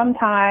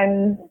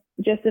sometimes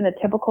just in a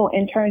typical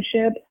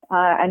internship,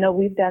 I know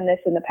we've done this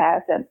in the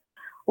past at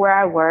where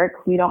I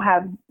work, we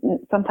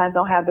sometimes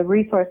don't have the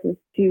resources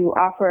to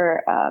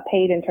offer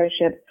paid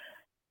internships.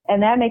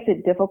 And that makes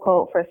it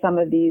difficult for some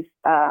of these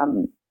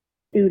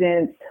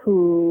students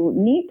who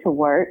need to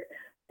work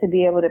to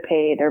be able to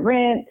pay their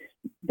rent,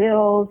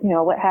 bills,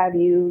 what have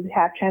you,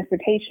 have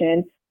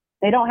transportation.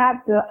 They don't have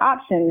the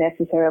option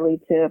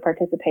necessarily to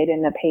participate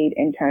in a paid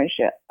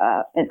internship,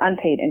 an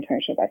unpaid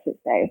internship, I should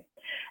say.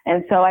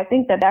 And so I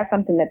think that that's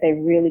something that they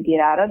really get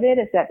out of it,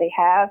 is that they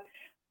have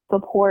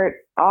support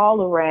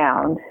all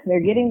around. They're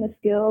getting the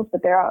skills,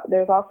 but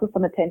there's also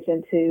some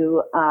attention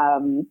to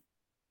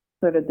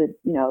sort of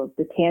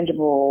the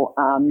tangible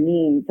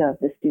needs of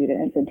the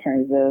students in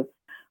terms of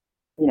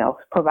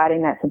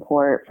providing that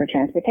support for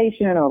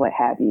transportation or what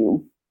have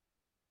you,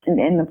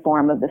 in the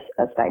form of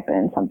a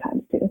stipend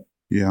sometimes too.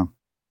 Yeah.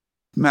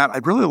 Matt,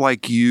 I'd really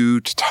like you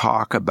to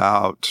talk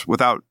about,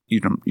 without,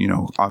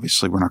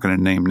 obviously we're not going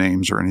to name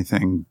names or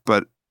anything,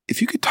 but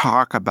if you could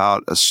talk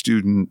about a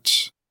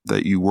student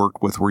that you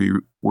worked with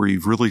where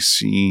you've really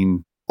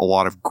seen a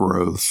lot of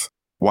growth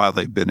while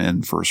they've been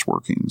in First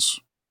Workings.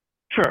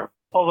 Sure.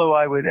 Although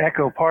I would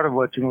echo part of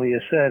what Jamelia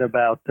said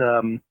about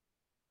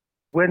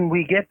when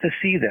we get to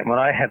see them, when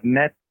I have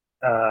met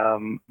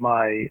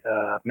my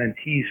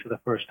mentees for the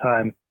first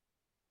time,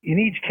 in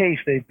each case,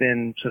 they've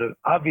been sort of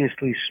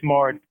obviously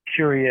smart,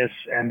 curious,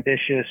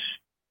 ambitious,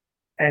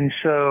 and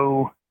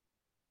sort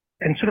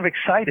of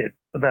excited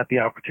about the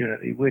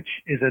opportunity, which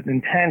is an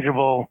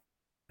intangible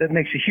that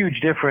makes a huge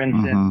difference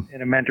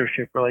in a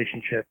mentorship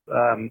relationship.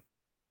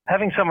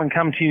 Having someone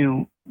come to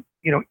you,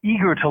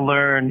 eager to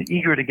learn,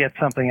 eager to get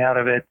something out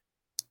of it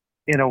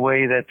in a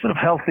way that's sort of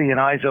healthy and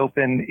eyes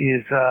open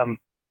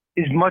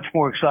is much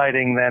more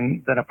exciting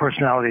than a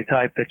personality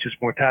type that's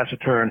just more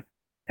taciturn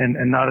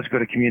and not as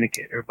good a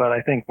communicator. But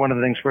I think one of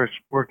the things First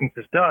Workings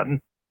has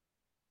done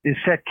is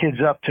set kids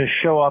up to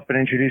show up and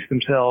introduce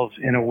themselves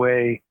in a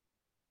way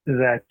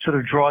that sort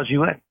of draws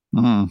you in.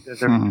 Because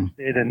they're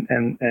interested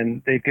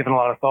and they've given a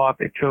lot of thought.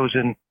 They've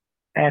chosen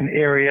an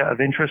area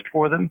of interest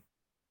for them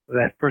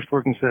that First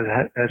Workings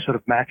has sort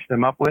of matched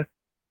them up with.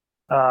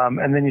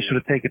 And then you sort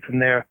of take it from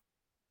there.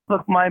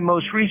 Look, my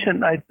most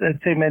recent, I'd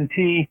say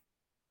mentee,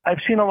 I've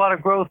seen a lot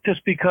of growth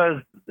just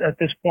because at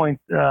this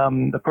point,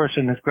 the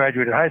person has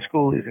graduated high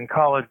school, is in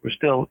college, we're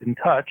still in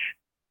touch.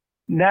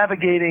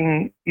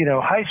 Navigating,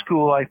 high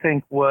school, I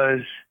think,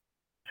 was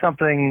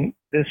something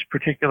this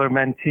particular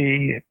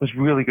mentee was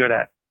really good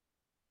at.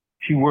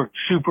 She worked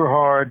super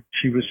hard.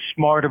 She was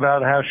smart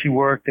about how she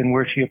worked and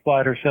where she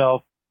applied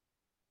herself.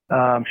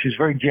 She was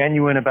very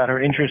genuine about her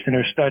interest in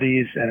her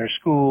studies and her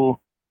school,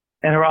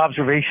 and her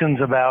observations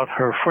about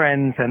her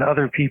friends and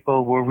other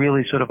people were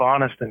really sort of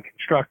honest and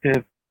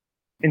constructive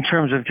in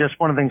terms of just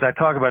one of the things I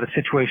talk about is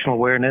situational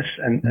awareness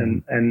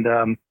and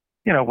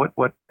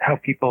how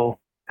people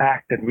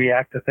act and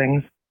react to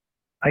things.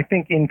 I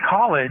think in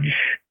college,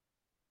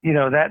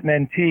 that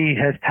mentee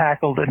has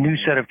tackled a new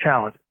set of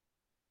challenges,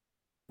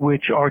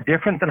 which are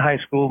different than high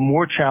school,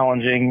 more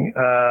challenging,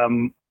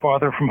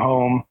 farther from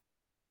home,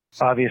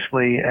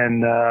 obviously,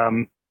 and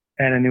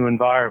a new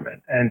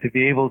environment. And to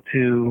be able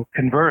to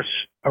converse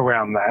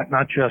around that,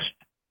 not just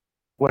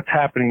what's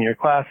happening in your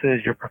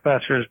classes, your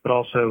professors, but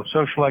also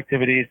social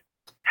activities.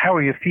 How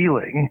are you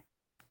feeling?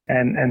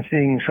 And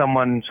seeing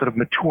someone sort of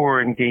mature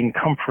and gain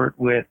comfort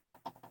with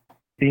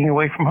being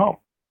away from home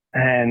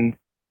and,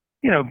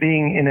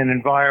 being in an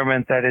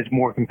environment that is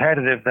more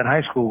competitive than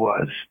high school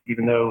was,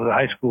 even though the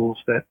high schools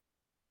that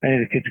many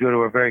of the kids go to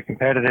are very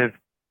competitive,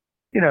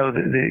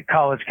 the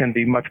college can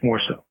be much more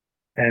so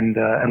and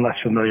less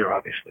familiar,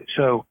 obviously.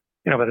 So,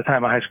 by the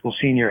time a high school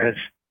senior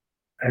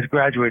has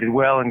graduated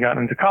well and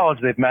gotten into college,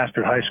 they've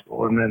mastered high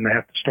school, and then they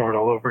have to start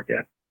all over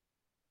again.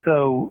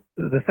 So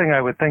the thing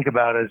I would think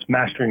about is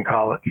mastering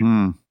college.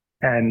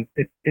 And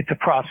it's a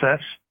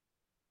process.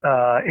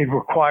 It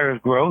requires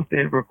growth.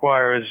 It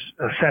requires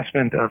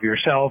assessment of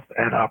yourself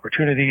and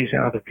opportunities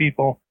and other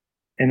people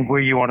and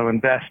where you want to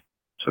invest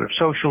sort of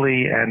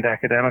socially and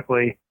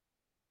academically.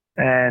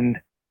 And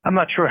I'm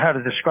not sure how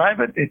to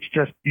describe it. It's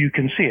just you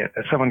can see it.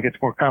 As someone gets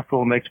more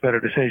comfortable, makes better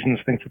decisions,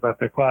 thinks about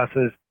their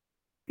classes,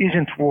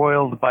 isn't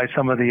foiled by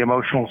some of the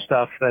emotional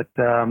stuff that,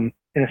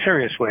 in a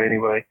serious way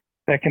anyway,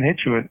 that can hit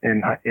you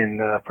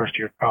in first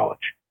year of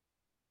college.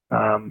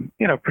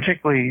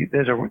 Particularly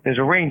there's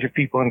a range of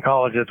people in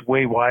college that's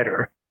way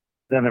wider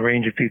than the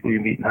range of people you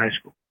meet in high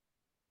school.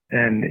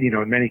 And,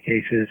 in many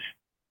cases,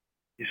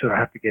 you sort of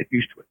have to get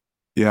used to it.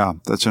 Yeah,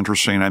 that's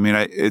interesting. I mean,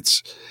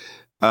 it's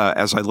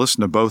as I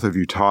listen to both of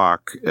you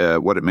talk,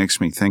 what it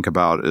makes me think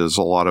about is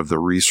a lot of the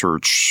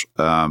research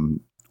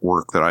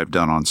work that I've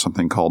done on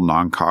something called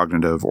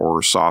non-cognitive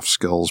or soft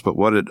skills. But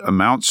what it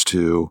amounts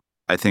to,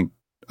 I think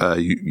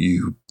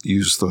you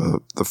use the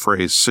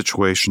phrase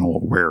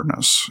situational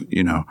awareness.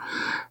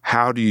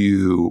 How do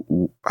you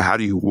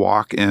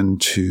walk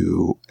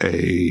into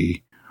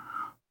an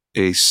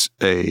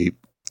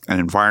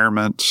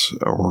environment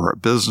or a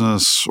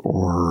business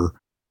or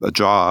a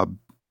job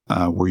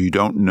where you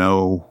don't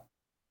know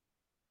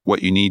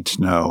what you need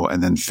to know,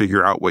 and then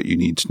figure out what you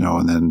need to know,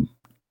 and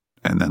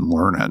then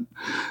learn it.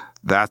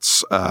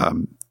 That's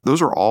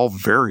those are all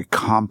very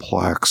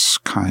complex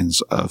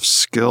kinds of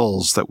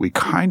skills that we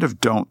kind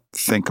of don't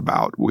think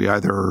about. We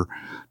either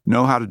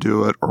know how to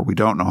do it or we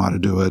don't know how to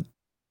do it.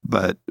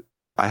 But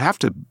I have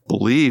to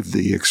believe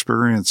the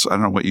experience, I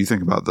don't know what you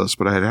think about this,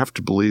 but I'd have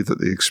to believe that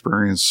the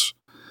experience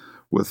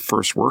with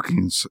First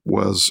Workings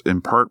was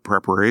in part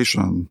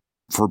preparation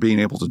for being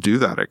able to do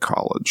that at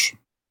college.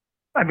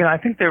 I mean, I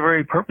think they're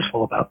very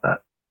purposeful about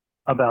that,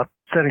 about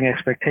setting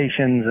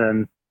expectations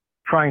and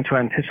trying to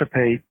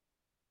anticipate,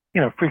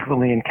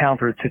 frequently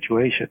encountered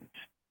situations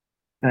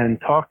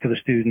and talk to the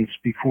students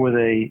before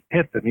they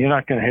hit them. You're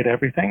not going to hit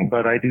everything,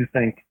 but I do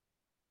think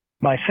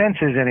my sense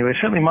is anyway,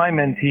 certainly my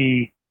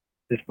mentee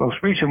this most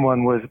recent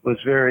one was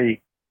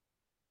very,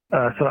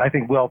 so I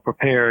think well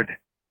prepared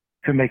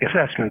to make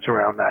assessments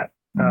around that,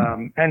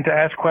 and to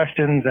ask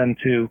questions and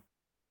to,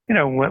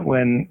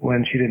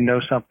 when she didn't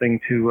know something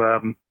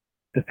to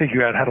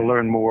figure out how to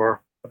learn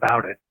more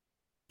about it.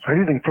 So I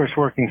do think First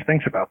Workings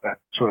thinks about that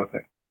sort of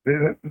thing.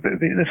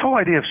 This whole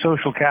idea of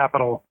social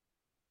capital,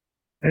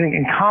 I think,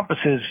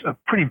 encompasses a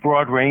pretty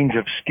broad range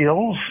of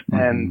skills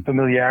and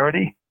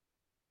familiarity.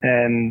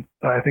 And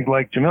I think,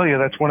 like Jamelia,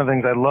 that's one of the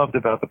things I loved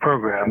about the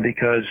program,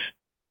 because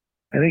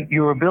I think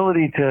your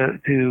ability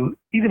to,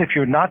 even if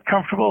you're not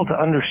comfortable, to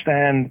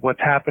understand what's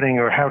happening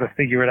or how to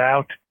figure it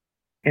out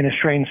in a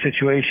strange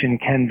situation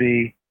can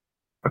be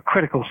a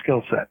critical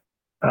skill set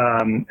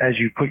as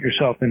you put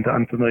yourself into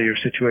unfamiliar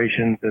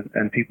situations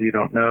and people you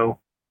don't know,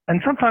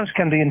 and sometimes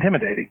can be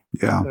intimidating.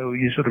 Yeah. So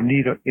you sort of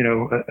need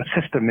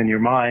a system in your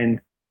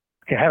mind.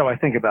 Okay, how do I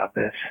think about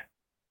this,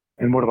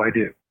 and what do I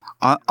do?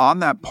 On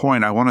that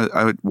point, I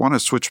want to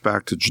switch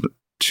back to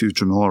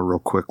Jamelia real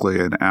quickly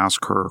and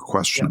ask her a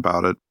question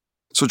about it.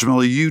 So,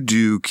 Jamelia, you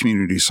do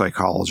community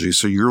psychology,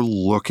 so you're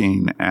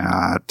looking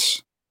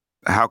at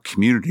how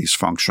communities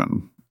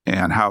function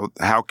and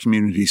how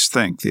communities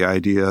think. The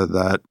idea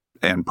that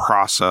and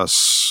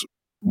process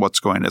what's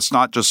going.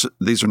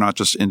 These are not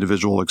just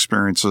individual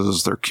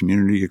experiences; they're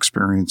community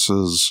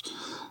experiences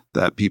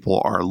that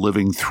people are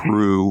living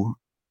through.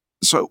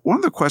 So, one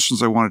of the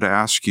questions I wanted to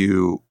ask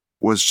you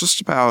was just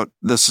about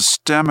the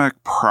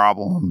systemic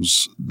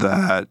problems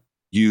that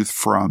youth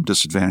from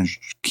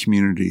disadvantaged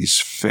communities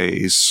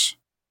face,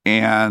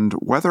 and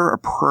whether a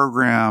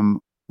program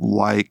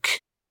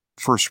like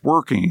First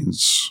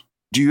Workings,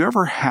 do you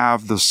ever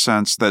have the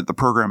sense that the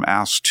program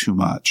asks too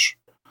much,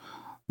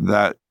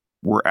 that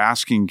we're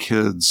asking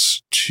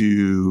kids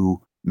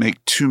to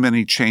make too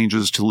many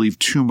changes, to leave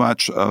too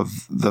much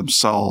of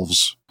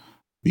themselves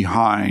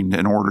behind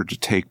in order to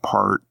take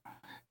part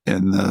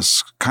in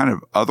this kind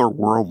of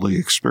otherworldly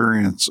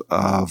experience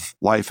of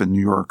life in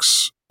New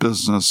York's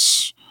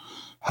business,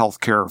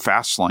 healthcare,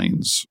 fast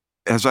lanes?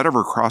 Has that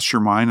ever crossed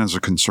your mind as a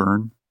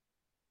concern?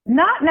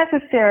 Not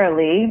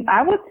necessarily.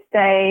 I would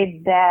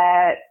say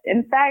that,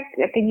 in fact,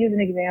 I can use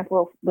an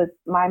example with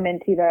my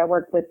mentee that I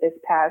worked with this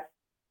past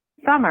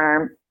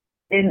summer.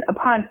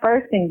 Upon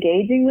first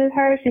engaging with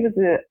her, she was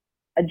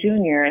a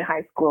junior in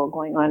high school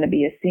going on to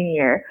be a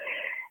senior.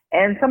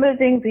 And some of the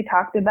things we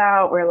talked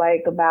about were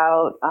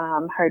about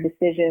her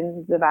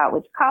decisions about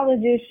which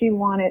colleges she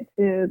wanted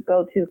to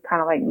go to,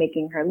 kind of like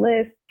making her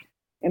list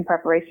in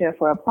preparation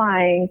for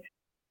applying,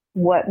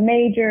 what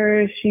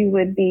majors she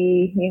would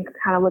be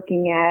kind of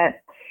looking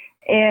at.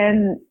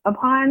 And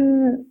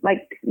upon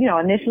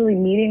initially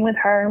meeting with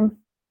her,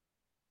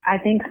 I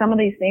think some of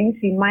these things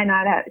she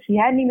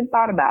hadn't even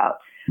thought about.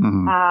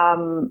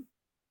 Mm-hmm.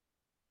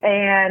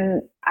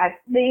 And I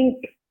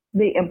think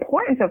the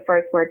importance of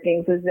First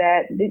Workings is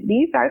that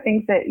these are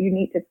things that you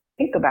need to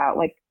think about.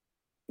 Like,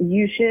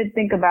 you should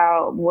think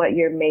about what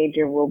your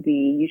major will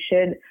be. You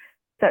should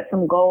set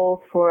some goals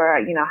for,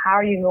 how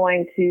are you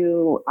going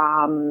to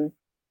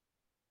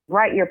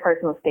write your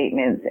personal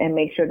statements and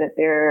make sure that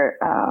they're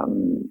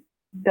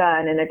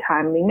done in a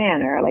timely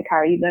manner. Like, how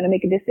are you going to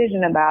make a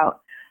decision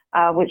about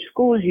which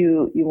schools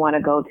you want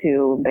to go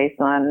to based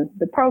on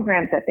the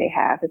programs that they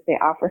have, if they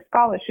offer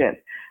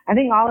scholarships. I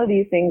think all of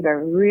these things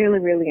are really,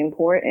 really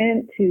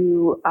important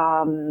to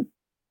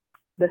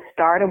the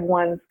start of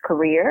one's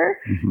career.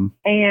 Mm-hmm.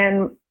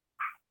 And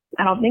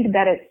I don't think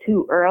that it's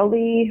too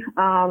early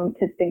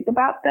to think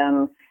about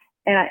them.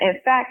 And in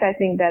fact, I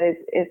think that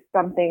is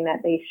something that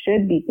they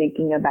should be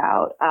thinking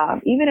about,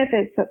 even if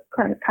it's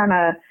kind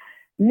of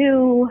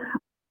new,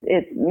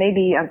 it's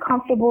maybe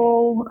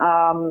uncomfortable.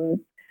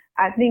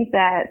 I think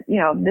that,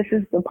 this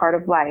is the part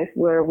of life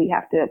where we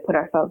have to put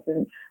ourselves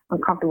in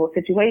uncomfortable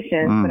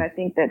situations, but I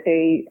think that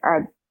they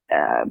are,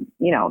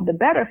 the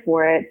better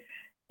for it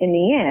in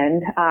the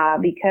end,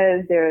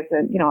 because there's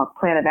a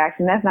plan of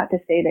action. That's not to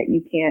say that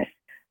you can't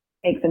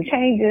make some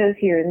changes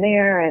here and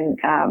there, and,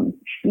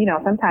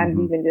 sometimes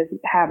even just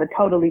have a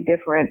totally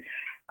different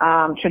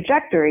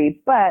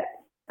trajectory. But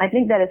I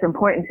think that it's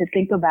important to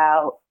think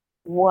about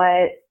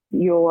what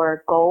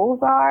your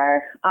goals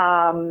are,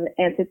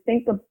 and to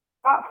think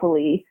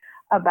thoughtfully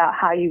about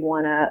how you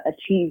want to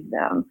achieve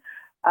them.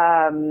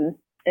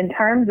 In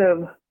terms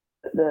of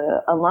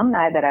the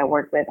alumni that I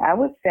work with, I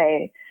would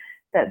say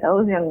that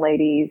those young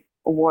ladies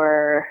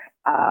were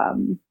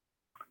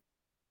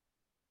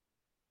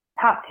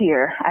top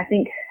tier. I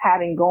think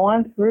having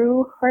gone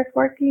through First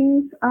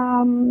Workings,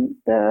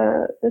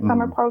 the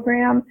summer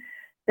program,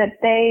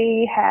 that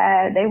they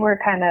were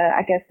kind of,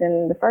 I guess,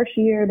 in the first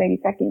year, maybe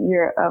second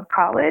year of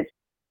college,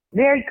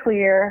 very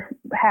clear,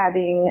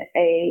 having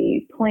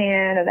a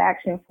plan of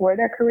action for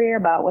their career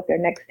about what their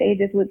next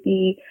stages would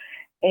be.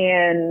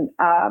 And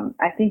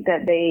I think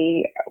that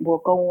they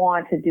will go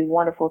on to do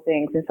wonderful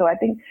things. And so I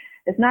think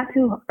it's not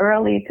too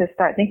early to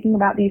start thinking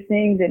about these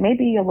things. It may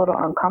be a little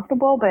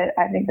uncomfortable, but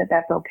I think that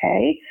that's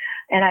okay.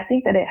 And I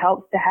think that it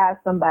helps to have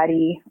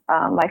somebody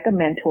like a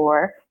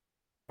mentor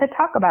to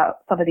talk about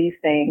some of these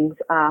things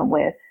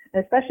with.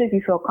 especially if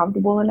you feel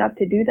comfortable enough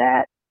to do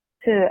that,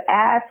 to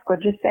ask or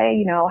just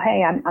say,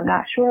 hey, I'm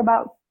not sure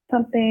about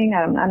something.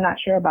 I'm not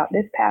sure about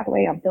this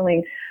pathway. I'm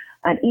feeling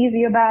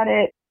uneasy about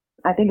it.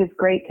 I think it's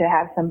great to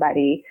have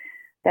somebody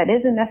that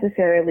isn't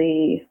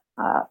necessarily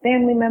a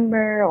family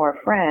member or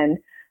a friend,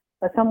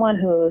 but someone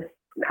who's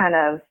kind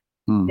of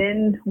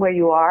been where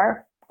you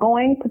are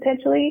going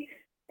potentially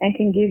and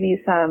can give you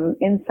some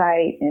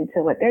insight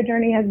into what their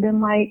journey has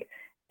been like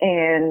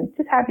and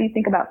just have you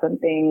think about some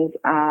things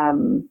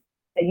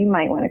that you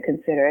might want to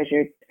consider as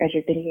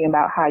you're thinking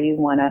about how you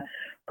want to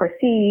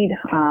proceed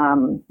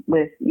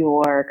with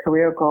your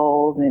career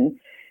goals and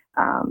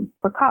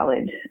for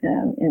college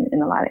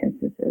in a lot of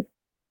instances.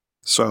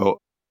 So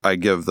I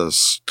give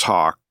this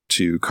talk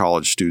to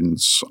college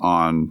students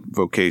on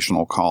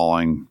vocational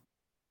calling.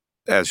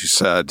 As you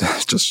said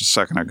just a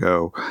second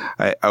ago,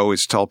 I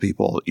always tell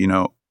people,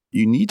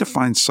 you need to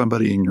find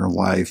somebody in your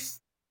life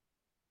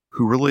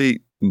who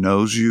really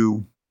knows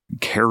you,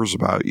 cares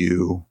about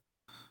you,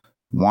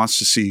 wants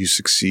to see you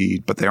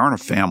succeed, but they aren't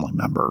a family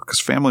member because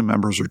family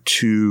members are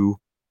too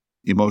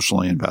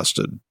emotionally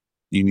invested.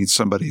 You need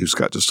somebody who's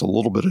got just a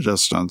little bit of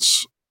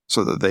distance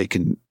so that they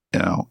can,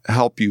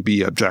 help you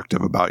be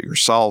objective about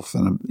yourself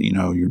and,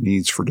 your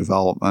needs for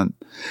development.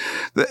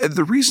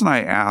 The reason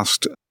I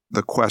asked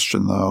the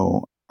question,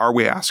 though, are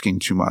we asking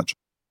too much?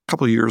 A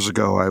couple of years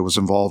ago, I was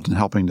involved in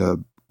helping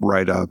to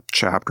write a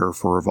chapter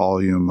for a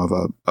volume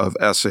of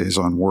essays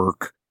on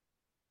work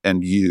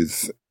and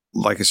youth.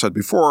 Like I said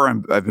before,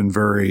 I've been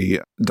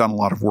done a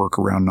lot of work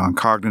around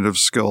non-cognitive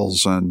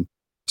skills and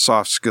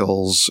soft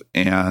skills,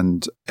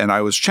 and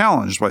I was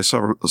challenged by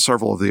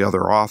several of the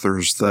other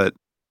authors that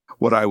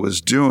what I was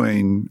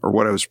doing or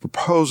what I was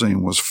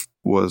proposing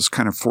was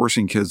kind of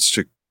forcing kids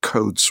to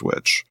code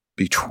switch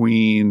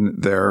between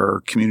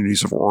their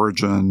communities of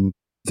origin,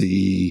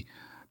 the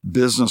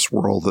business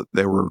world that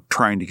they were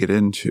trying to get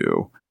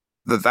into,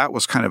 that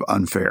was kind of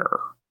unfair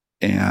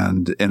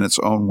and in its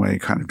own way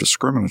kind of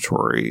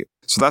discriminatory.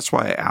 So that's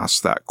why I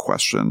asked that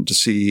question to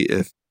see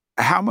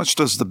how much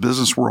does the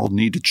business world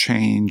need to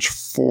change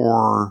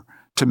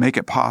to make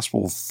it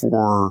possible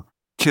for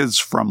kids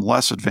from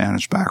less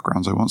advantaged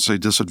backgrounds, I won't say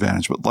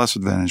disadvantaged, but less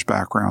advantaged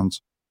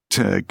backgrounds,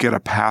 to get a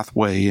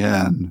pathway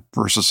in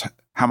versus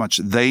how much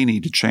they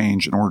need to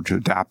change in order to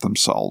adapt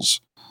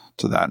themselves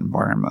to that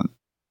environment?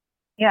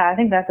 Yeah, I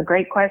think that's a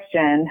great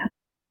question.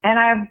 And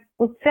I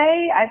would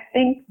say I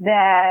think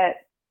that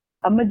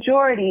a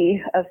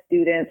majority of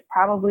students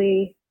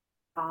probably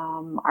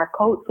are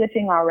code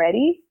switching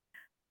already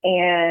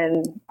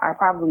and are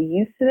probably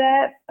used to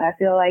that. I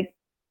feel like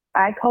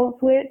I code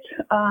switch,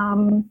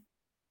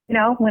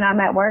 when I'm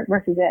at work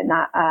versus at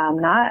not.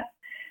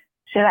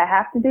 Should I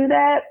have to do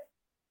that?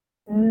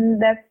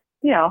 That's,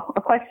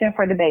 a question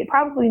for debate.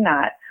 Probably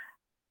not.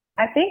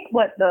 I think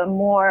what the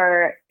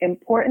more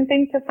important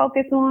thing to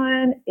focus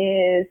on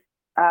is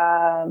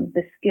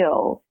the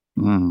skills.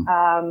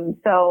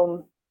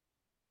 So,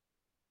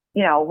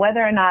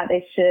 whether or not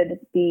they should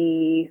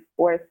be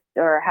forced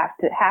or have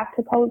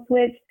to code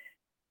switch,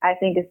 I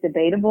think it's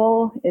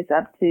debatable. It's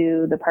up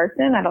to the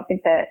person. I don't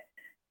think that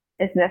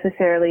it's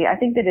necessarily, I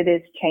think that it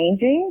is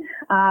changing.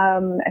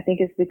 I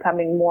think it's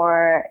becoming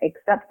more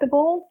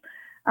acceptable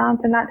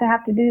to not to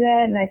have to do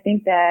that. And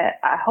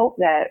I hope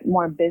that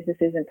more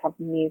businesses and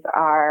companies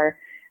are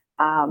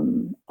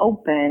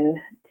open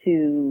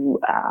to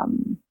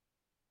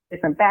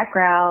different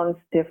backgrounds,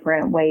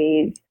 different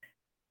ways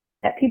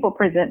that people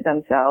present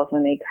themselves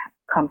when they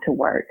come to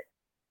work.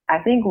 I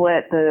think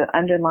what the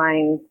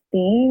underlying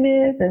theme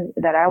is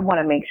that I want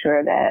to make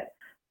sure that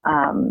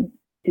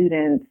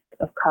students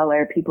of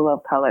color, people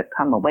of color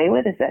come away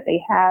with is that they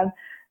have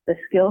the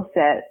skill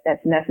set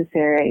that's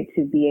necessary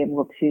to be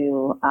able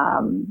to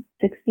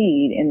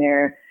succeed in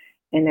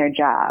their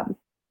jobs.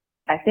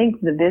 I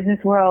think the business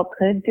world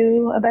could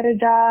do a better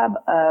job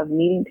of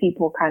meeting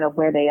people kind of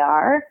where they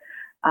are,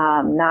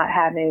 not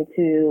having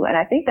to, and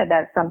I think that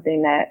that's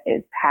something that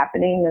is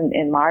happening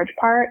in large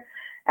part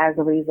as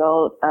a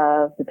result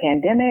of the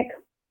pandemic,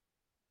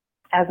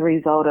 as a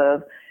result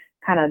of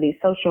kind of these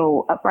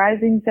social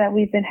uprisings that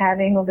we've been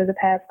having over the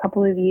past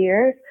couple of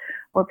years,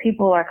 where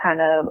people are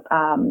kind of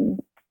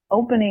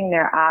opening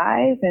their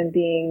eyes and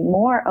being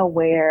more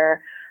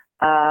aware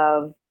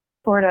of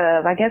sort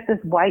of, I guess, this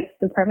white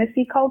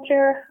supremacy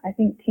culture. I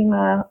think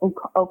Tima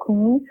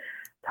Okun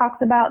talks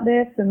about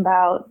this,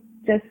 about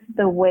just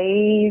the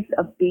ways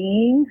of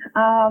being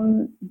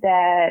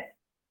that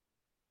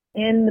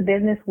in the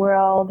business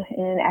world,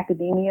 in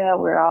academia,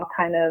 we're all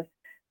kind of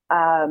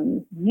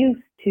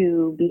used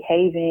to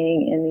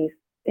behaving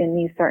in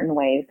these certain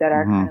ways that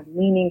are kind of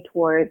leaning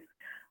towards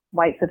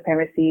white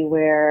supremacy,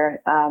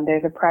 where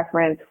there's a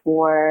preference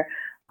for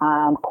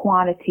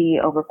quantity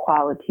over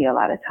quality a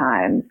lot of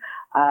times,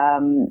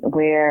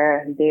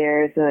 where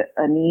there's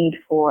a need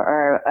for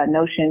or a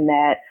notion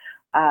that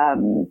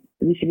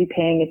we should be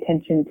paying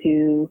attention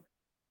to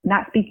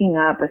not speaking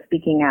up, but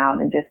speaking out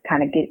and just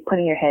kind of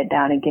putting your head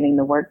down and getting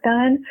the work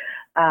done,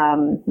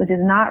 which is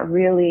not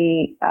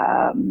really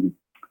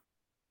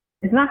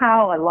it's not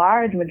how a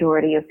large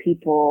majority of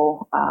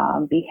people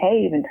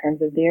behave in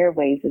terms of their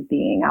ways of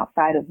being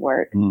outside of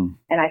work. And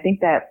I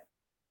think that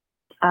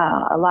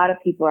a lot of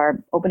people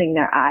are opening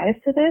their eyes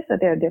to this, that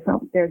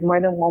there's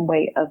more than one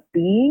way of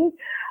being,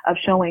 of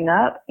showing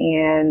up.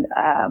 And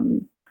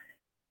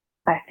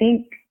I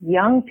think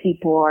young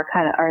people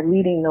are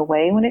leading the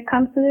way when it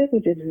comes to this,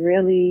 which is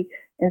really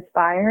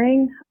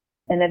inspiring,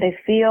 and that they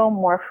feel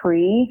more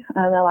free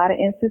in a lot of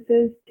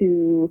instances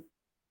to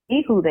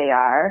be who they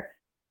are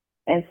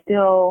and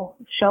still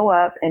show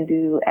up and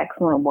do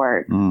excellent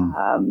work.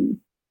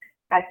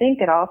 I think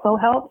it also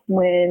helps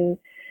when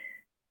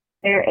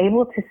they're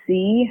able to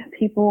see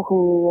people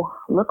who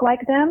look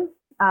like them,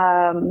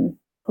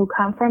 who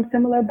come from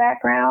similar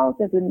backgrounds,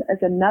 as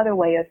another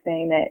way of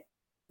saying that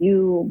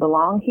you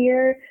belong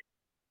here,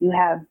 you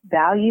have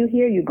value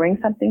here, you bring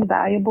something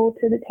valuable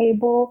to the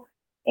table,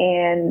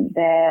 and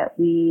that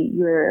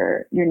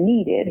you're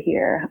needed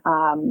here,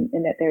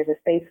 and that there's a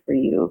space for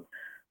you.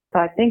 So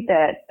I think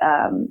that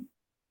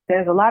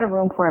there's a lot of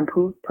room for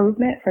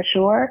improvement for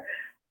sure.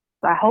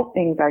 I hope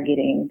things are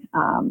getting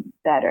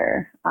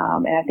better.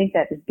 And I think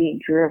that is being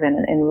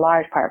driven in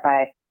large part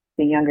by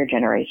the younger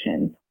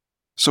generation.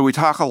 So we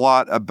talk a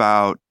lot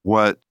about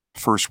what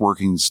First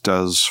Workings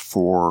does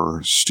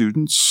for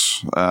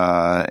students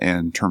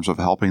in terms of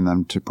helping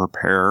them to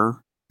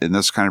prepare. And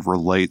this kind of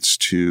relates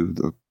to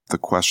the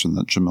question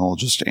that Jamila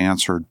just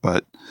answered.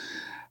 But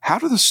how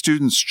do the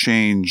students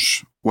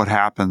change what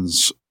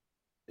happens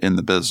in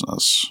the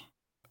business?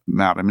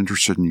 Matt, I'm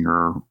interested in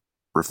your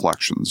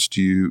reflections.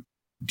 Do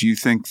you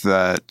think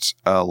that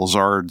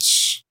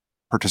Lazard's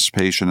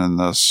participation in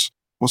this,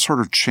 what sort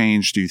of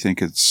change do you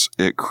think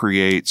it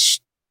creates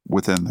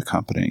within the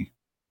company?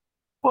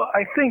 Well,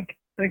 I think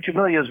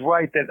Jamila is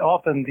right that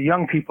often the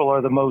young people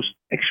are the most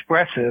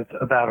expressive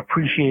about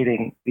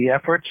appreciating the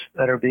efforts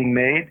that are being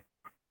made.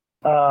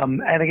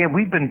 And again,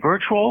 we've been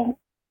virtual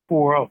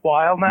for a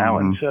while now,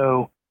 and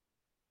so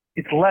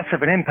it's less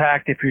of an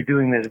impact if you're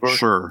doing this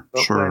virtual.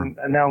 Sure. And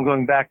now I'm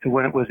going back to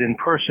when it was in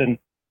person.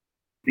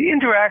 The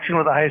interaction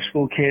with a high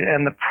school kid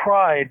and the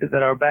pride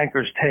that our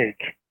bankers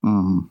take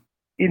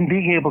in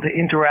being able to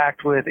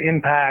interact with,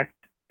 impact,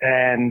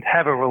 and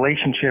have a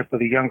relationship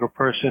with a younger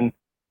person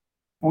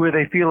where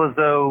they feel as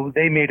though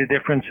they made a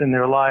difference in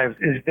their lives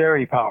is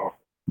very powerful.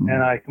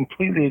 And I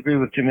completely agree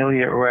with Jamila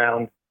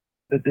around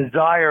the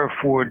desire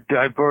for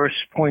diverse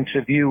points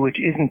of view, which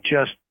isn't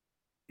just,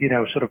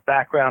 sort of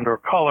background or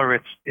color.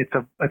 It's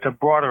a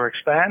broader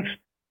expanse,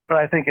 but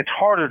I think it's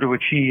harder to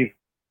achieve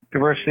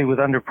diversity with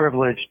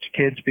underprivileged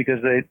kids because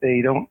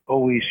they don't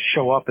always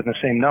show up in the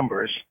same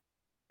numbers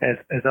as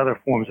other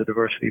forms of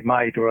diversity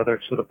might, or other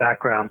sort of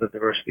backgrounds of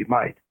diversity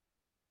might.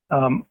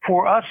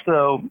 For us,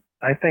 though,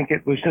 I think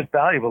it was just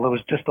valuable. It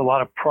was just a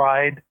lot of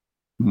pride,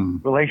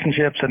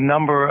 relationships. A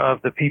number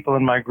of the people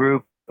in my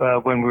group,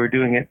 when we were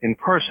doing it in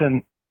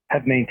person,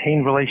 have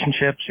maintained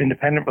relationships,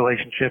 independent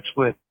relationships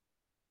with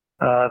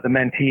the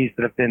mentees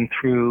that have been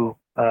through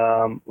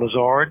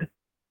Lazard.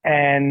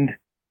 And,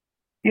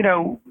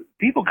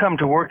 people come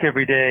to work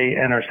every day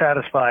and are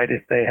satisfied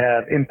if they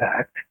have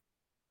impact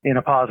in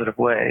a positive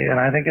way. And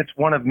I think it's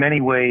one of many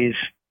ways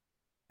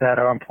that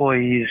our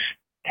employees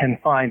can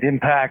find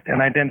impact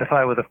and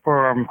identify with a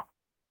firm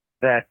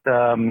that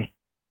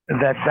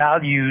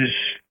values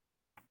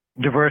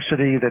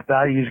diversity, that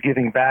values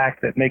giving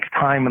back, that makes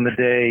time in the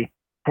day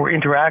for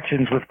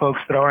interactions with folks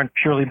that aren't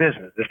purely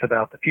business. It's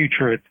about the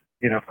future. It's,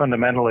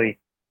 fundamentally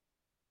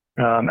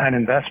an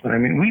investment. I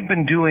mean, we've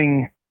been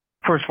doing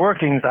First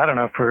Workings, I don't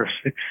know, for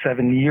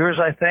 6-7 years,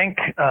 I think.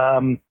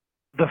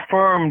 The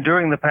firm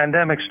during the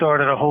pandemic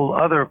started a whole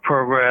other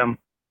program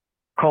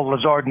called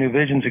Lazard New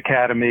Visions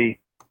Academy,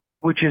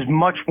 which is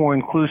much more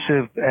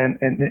inclusive and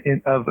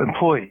of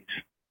employees.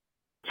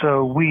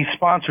 So we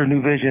sponsor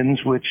New Visions,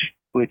 which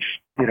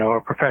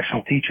are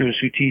professional teachers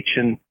who teach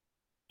in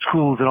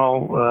schools in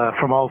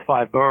from all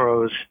 5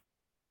 boroughs,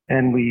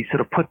 and we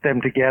sort of put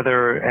them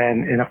together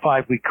and in a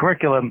 5-week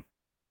curriculum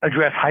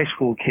address high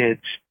school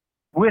kids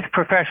with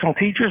professional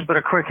teachers, but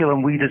a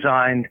curriculum we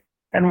designed,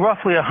 and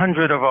roughly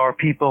 100 of our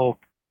people,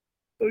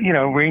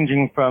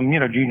 ranging from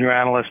junior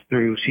analysts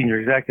through senior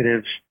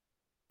executives,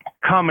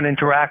 come and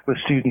interact with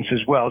students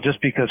as well,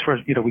 just because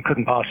first, we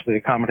couldn't possibly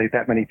accommodate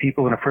that many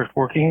people in a First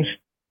Workings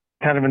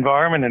kind of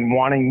environment, and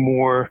wanting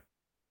more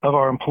of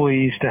our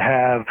employees to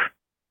have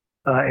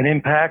an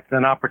impact,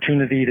 an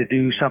opportunity to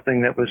do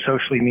something that was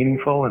socially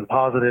meaningful and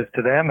positive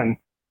to them and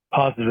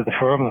positive to the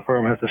firm. The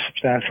firm has a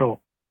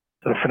substantial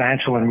sort of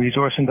financial and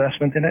resource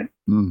investment in it.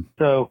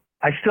 So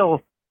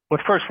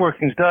what First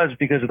Workings does,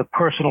 because of the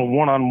personal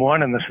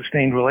one-on-one and the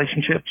sustained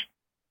relationships,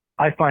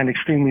 I find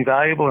extremely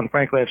valuable. And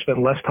frankly, I've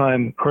spent less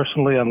time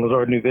personally on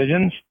Lazard New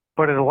Visions,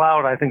 but it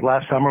allowed, I think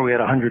last summer we had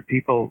 100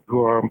 people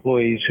who are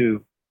employees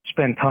who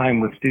spend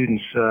time with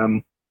students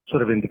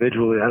sort of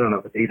individually. I don't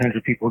know, but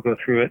 800 people go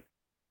through it.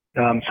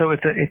 So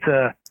it's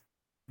a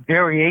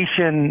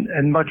variation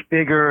and much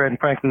bigger and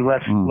frankly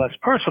less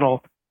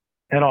personal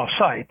and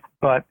off-site,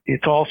 but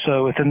it's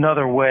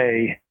another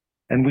way,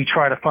 and we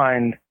try to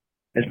find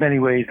as many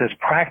ways as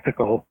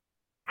practical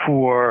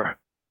for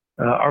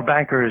our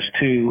bankers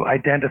to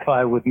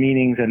identify with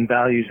meanings and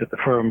values that the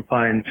firm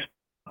finds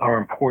are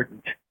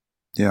important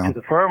to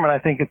the firm. And I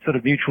think it's sort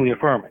of mutually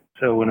affirming.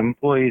 So when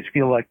employees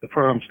feel like the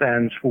firm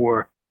stands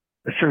for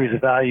a series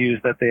of values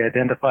that they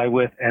identify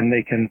with, and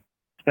they can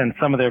spend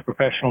some of their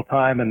professional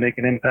time and make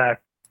an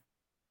impact,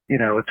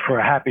 it's for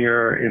a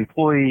happier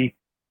employee.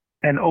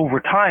 And over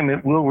time,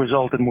 it will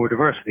result in more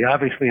diversity.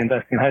 Obviously,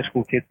 investing in high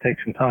school kids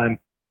takes some time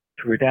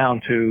to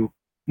redound to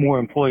more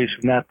employees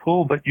from that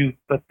pool, but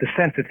the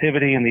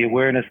sensitivity and the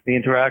awareness, the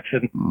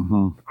interaction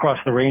across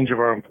the range of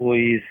our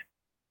employees,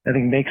 I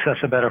think makes us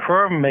a better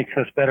firm, makes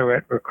us better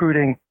at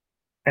recruiting,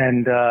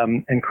 and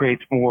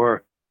creates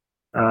more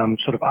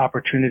sort of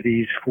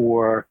opportunities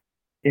for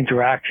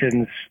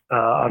interactions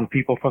on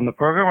people from the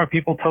program or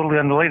people totally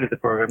unrelated to the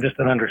program, just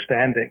an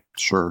understanding.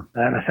 Sure.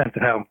 And a sense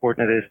of how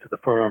important it is to the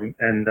firm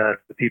and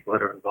the people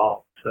that are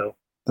involved. So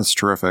that's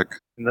terrific.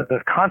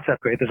 The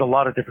concept, great. There's a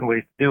lot of different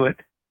ways to do it.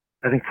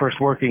 I think First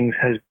Workings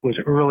was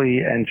early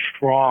and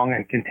strong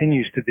and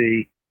continues to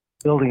be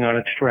building on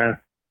its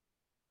strength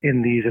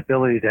in these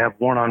ability to have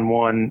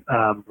one-on-one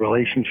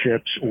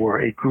relationships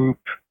or a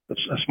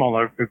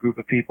smaller group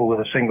of people with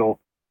a single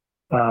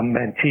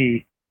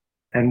mentee.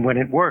 And when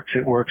it works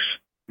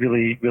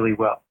really, really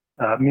well,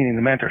 meaning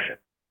the mentorship.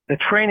 The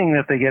training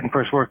that they get in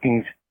First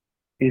Workings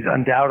is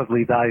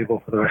undoubtedly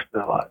valuable for the rest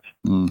of their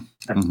lives.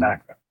 That's the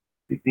background.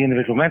 The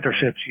individual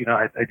mentorships,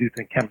 I do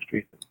think chemistry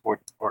is an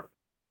important part of it.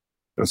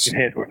 So it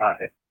can hit or not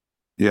hit.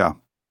 Yeah.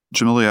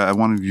 Jamelia, I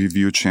wanted to give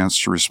you a chance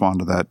to respond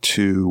to that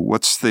too.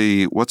 What's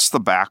the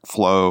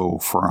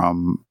backflow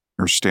from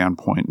your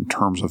standpoint in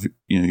terms of,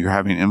 you're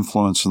having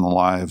influence in the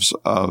lives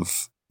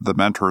of the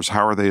mentors?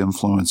 How are they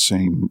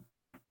influencing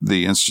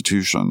the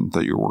institution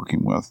that you're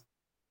working with?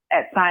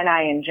 At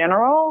Sinai in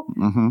general,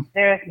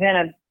 there's been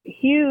a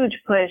huge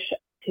push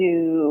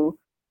to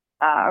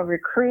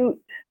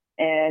recruit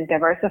and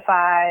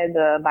diversify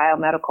the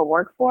biomedical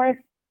workforce.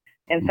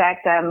 In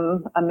fact,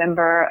 I'm a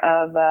member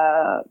of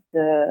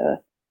the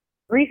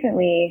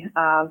recently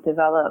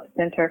developed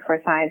Center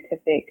for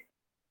Scientific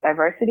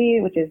Diversity,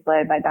 which is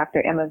led by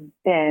Dr. Emma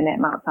Finn at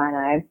Mount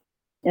Sinai.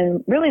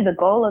 And really the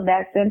goal of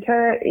that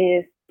center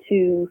is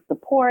to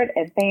support,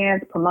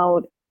 advance,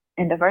 promote,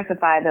 and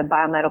diversify the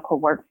biomedical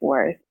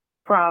workforce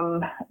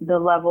from the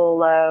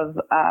level of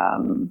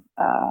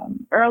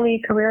early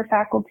career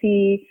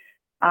faculty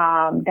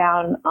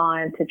down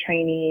on to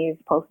trainees,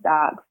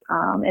 postdocs,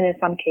 and in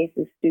some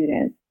cases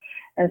students.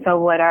 And so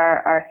what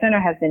our center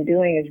has been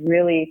doing is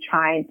really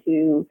trying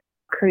to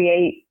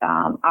create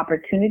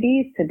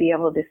opportunities to be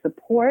able to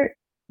support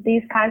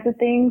these kinds of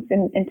things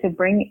and to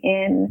bring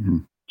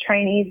in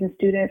trainees and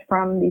students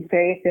from these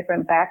various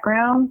different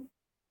backgrounds.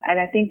 And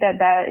I think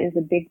that is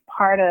a big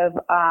part of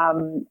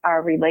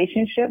our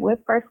relationship with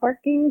First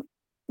Workings.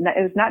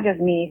 It was not just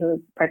me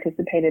who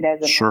participated as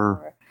a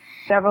member.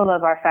 Several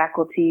of our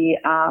faculty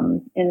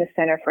in the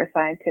Center for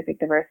Scientific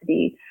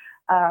Diversity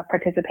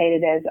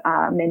participated as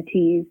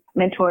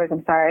mentors.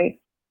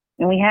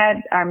 And we had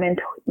our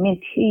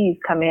mentees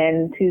come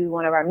in to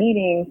one of our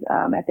meetings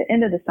at the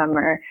end of the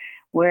summer,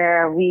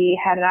 where we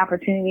had an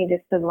opportunity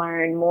just to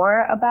learn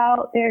more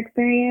about their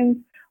experience,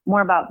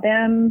 more about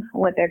them,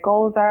 what their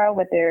goals are,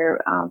 what their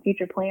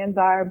future plans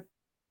are.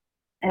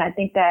 And I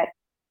think that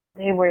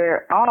they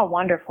were all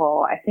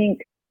wonderful. I think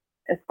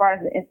as far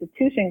as the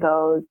institution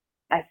goes,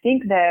 I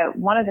think that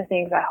one of the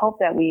things I hope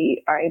that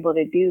we are able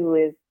to do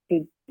is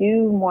to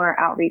do more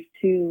outreach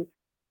to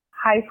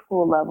high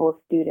school level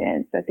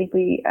students. I think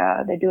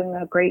they're doing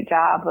a great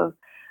job of,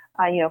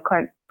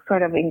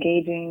 sort of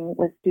engaging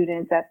with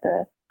students at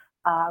the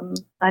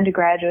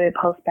undergraduate,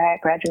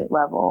 post-bac, graduate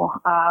level.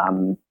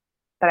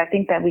 But I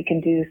think that we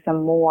can do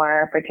some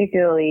more,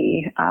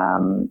 particularly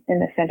in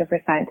the Center for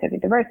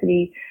Scientific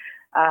Diversity,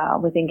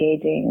 with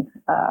engaging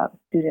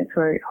students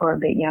who are a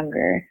bit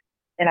younger.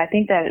 And I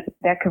think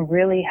that can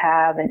really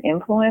have an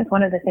influence.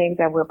 One of the things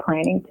that we're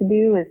planning to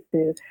do is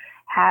to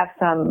have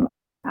some,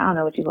 I don't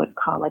know what you would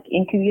call, like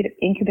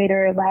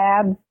incubator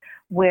labs,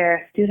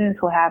 where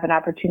students will have an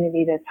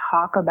opportunity to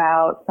talk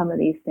about some of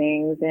these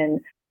things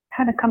and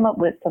kind of come up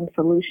with some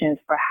solutions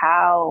for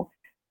how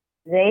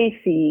they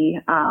see,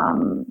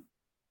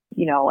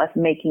 us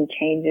making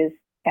changes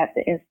at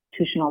the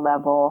institutional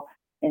level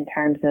in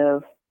terms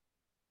of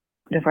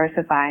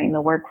diversifying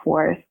the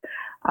workforce,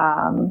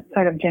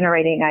 sort of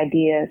generating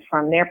ideas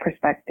from their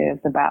perspectives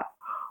about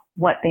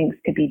what things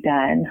could be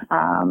done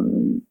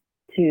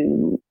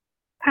to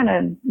kind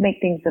of make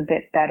things a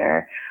bit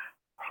better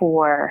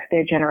for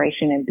their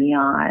generation and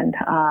beyond.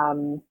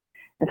 And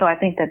so I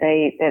think that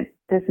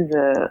this is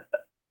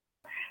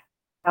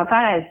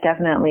Alpana is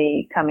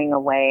definitely coming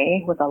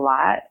away with a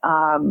lot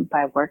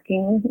by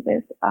working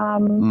with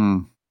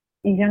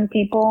these young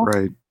people.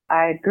 Right.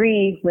 I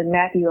agree with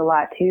Matthew a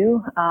lot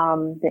too.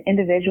 The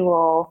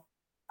individual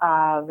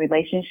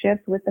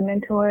relationships with the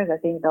mentors, I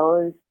think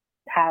those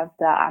have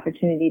the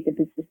opportunity to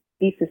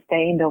be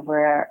sustained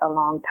over a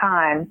long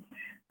time.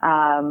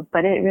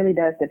 But it really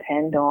does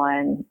depend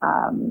on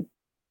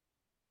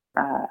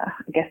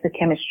the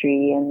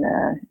chemistry and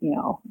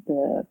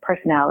the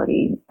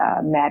personality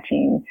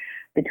matching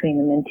between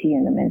the mentee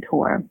and the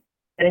mentor.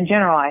 But in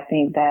general, I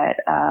think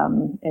that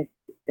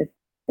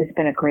it's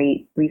been a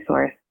great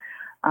resource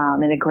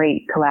and a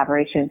great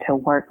collaboration to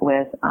work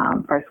with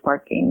First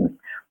Workings.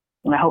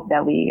 And I hope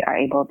that we are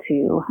able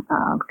to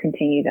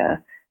continue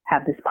to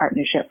have this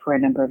partnership for a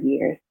number of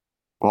years.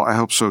 Well, I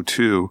hope so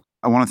too.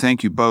 I want to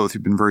thank you both.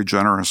 You've been very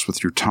generous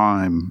with your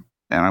time,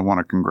 and I want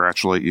to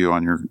congratulate you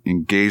on your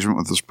engagement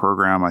with this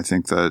program. I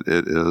think that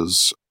it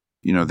is,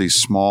 these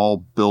small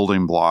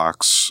building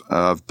blocks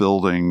of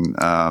building,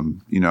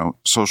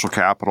 social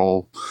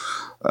capital,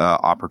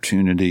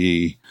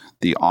 opportunity,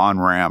 the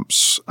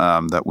on-ramps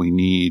that we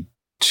need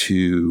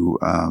to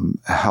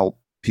help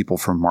people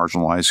from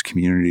marginalized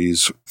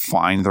communities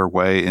find their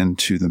way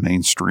into the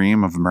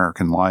mainstream of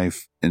American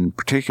life, in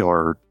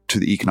particular to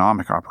the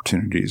economic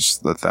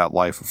opportunities that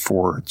life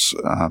affords.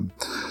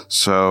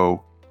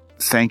 So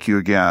thank you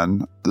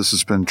again. This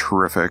has been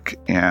terrific,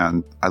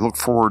 and I look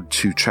forward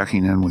to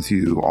checking in with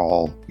you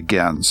all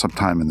again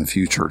sometime in the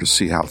future to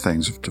see how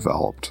things have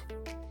developed.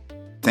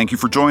 Thank you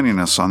for joining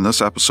us on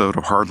this episode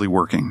of Hardly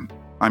Working.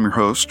 I'm your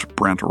host,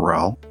 Brent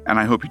Orrell, and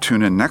I hope you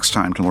tune in next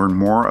time to learn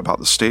more about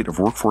the state of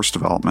workforce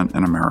development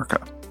in America.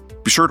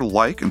 Be sure to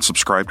like and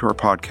subscribe to our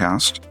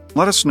podcast.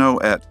 Let us know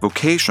at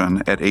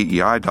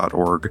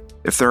vocation@aei.org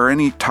if there are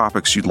any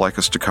topics you'd like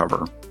us to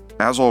cover.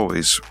 As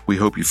always, we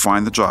hope you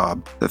find the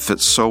job that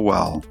fits so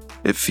well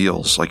it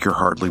feels like you're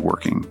hardly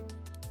working.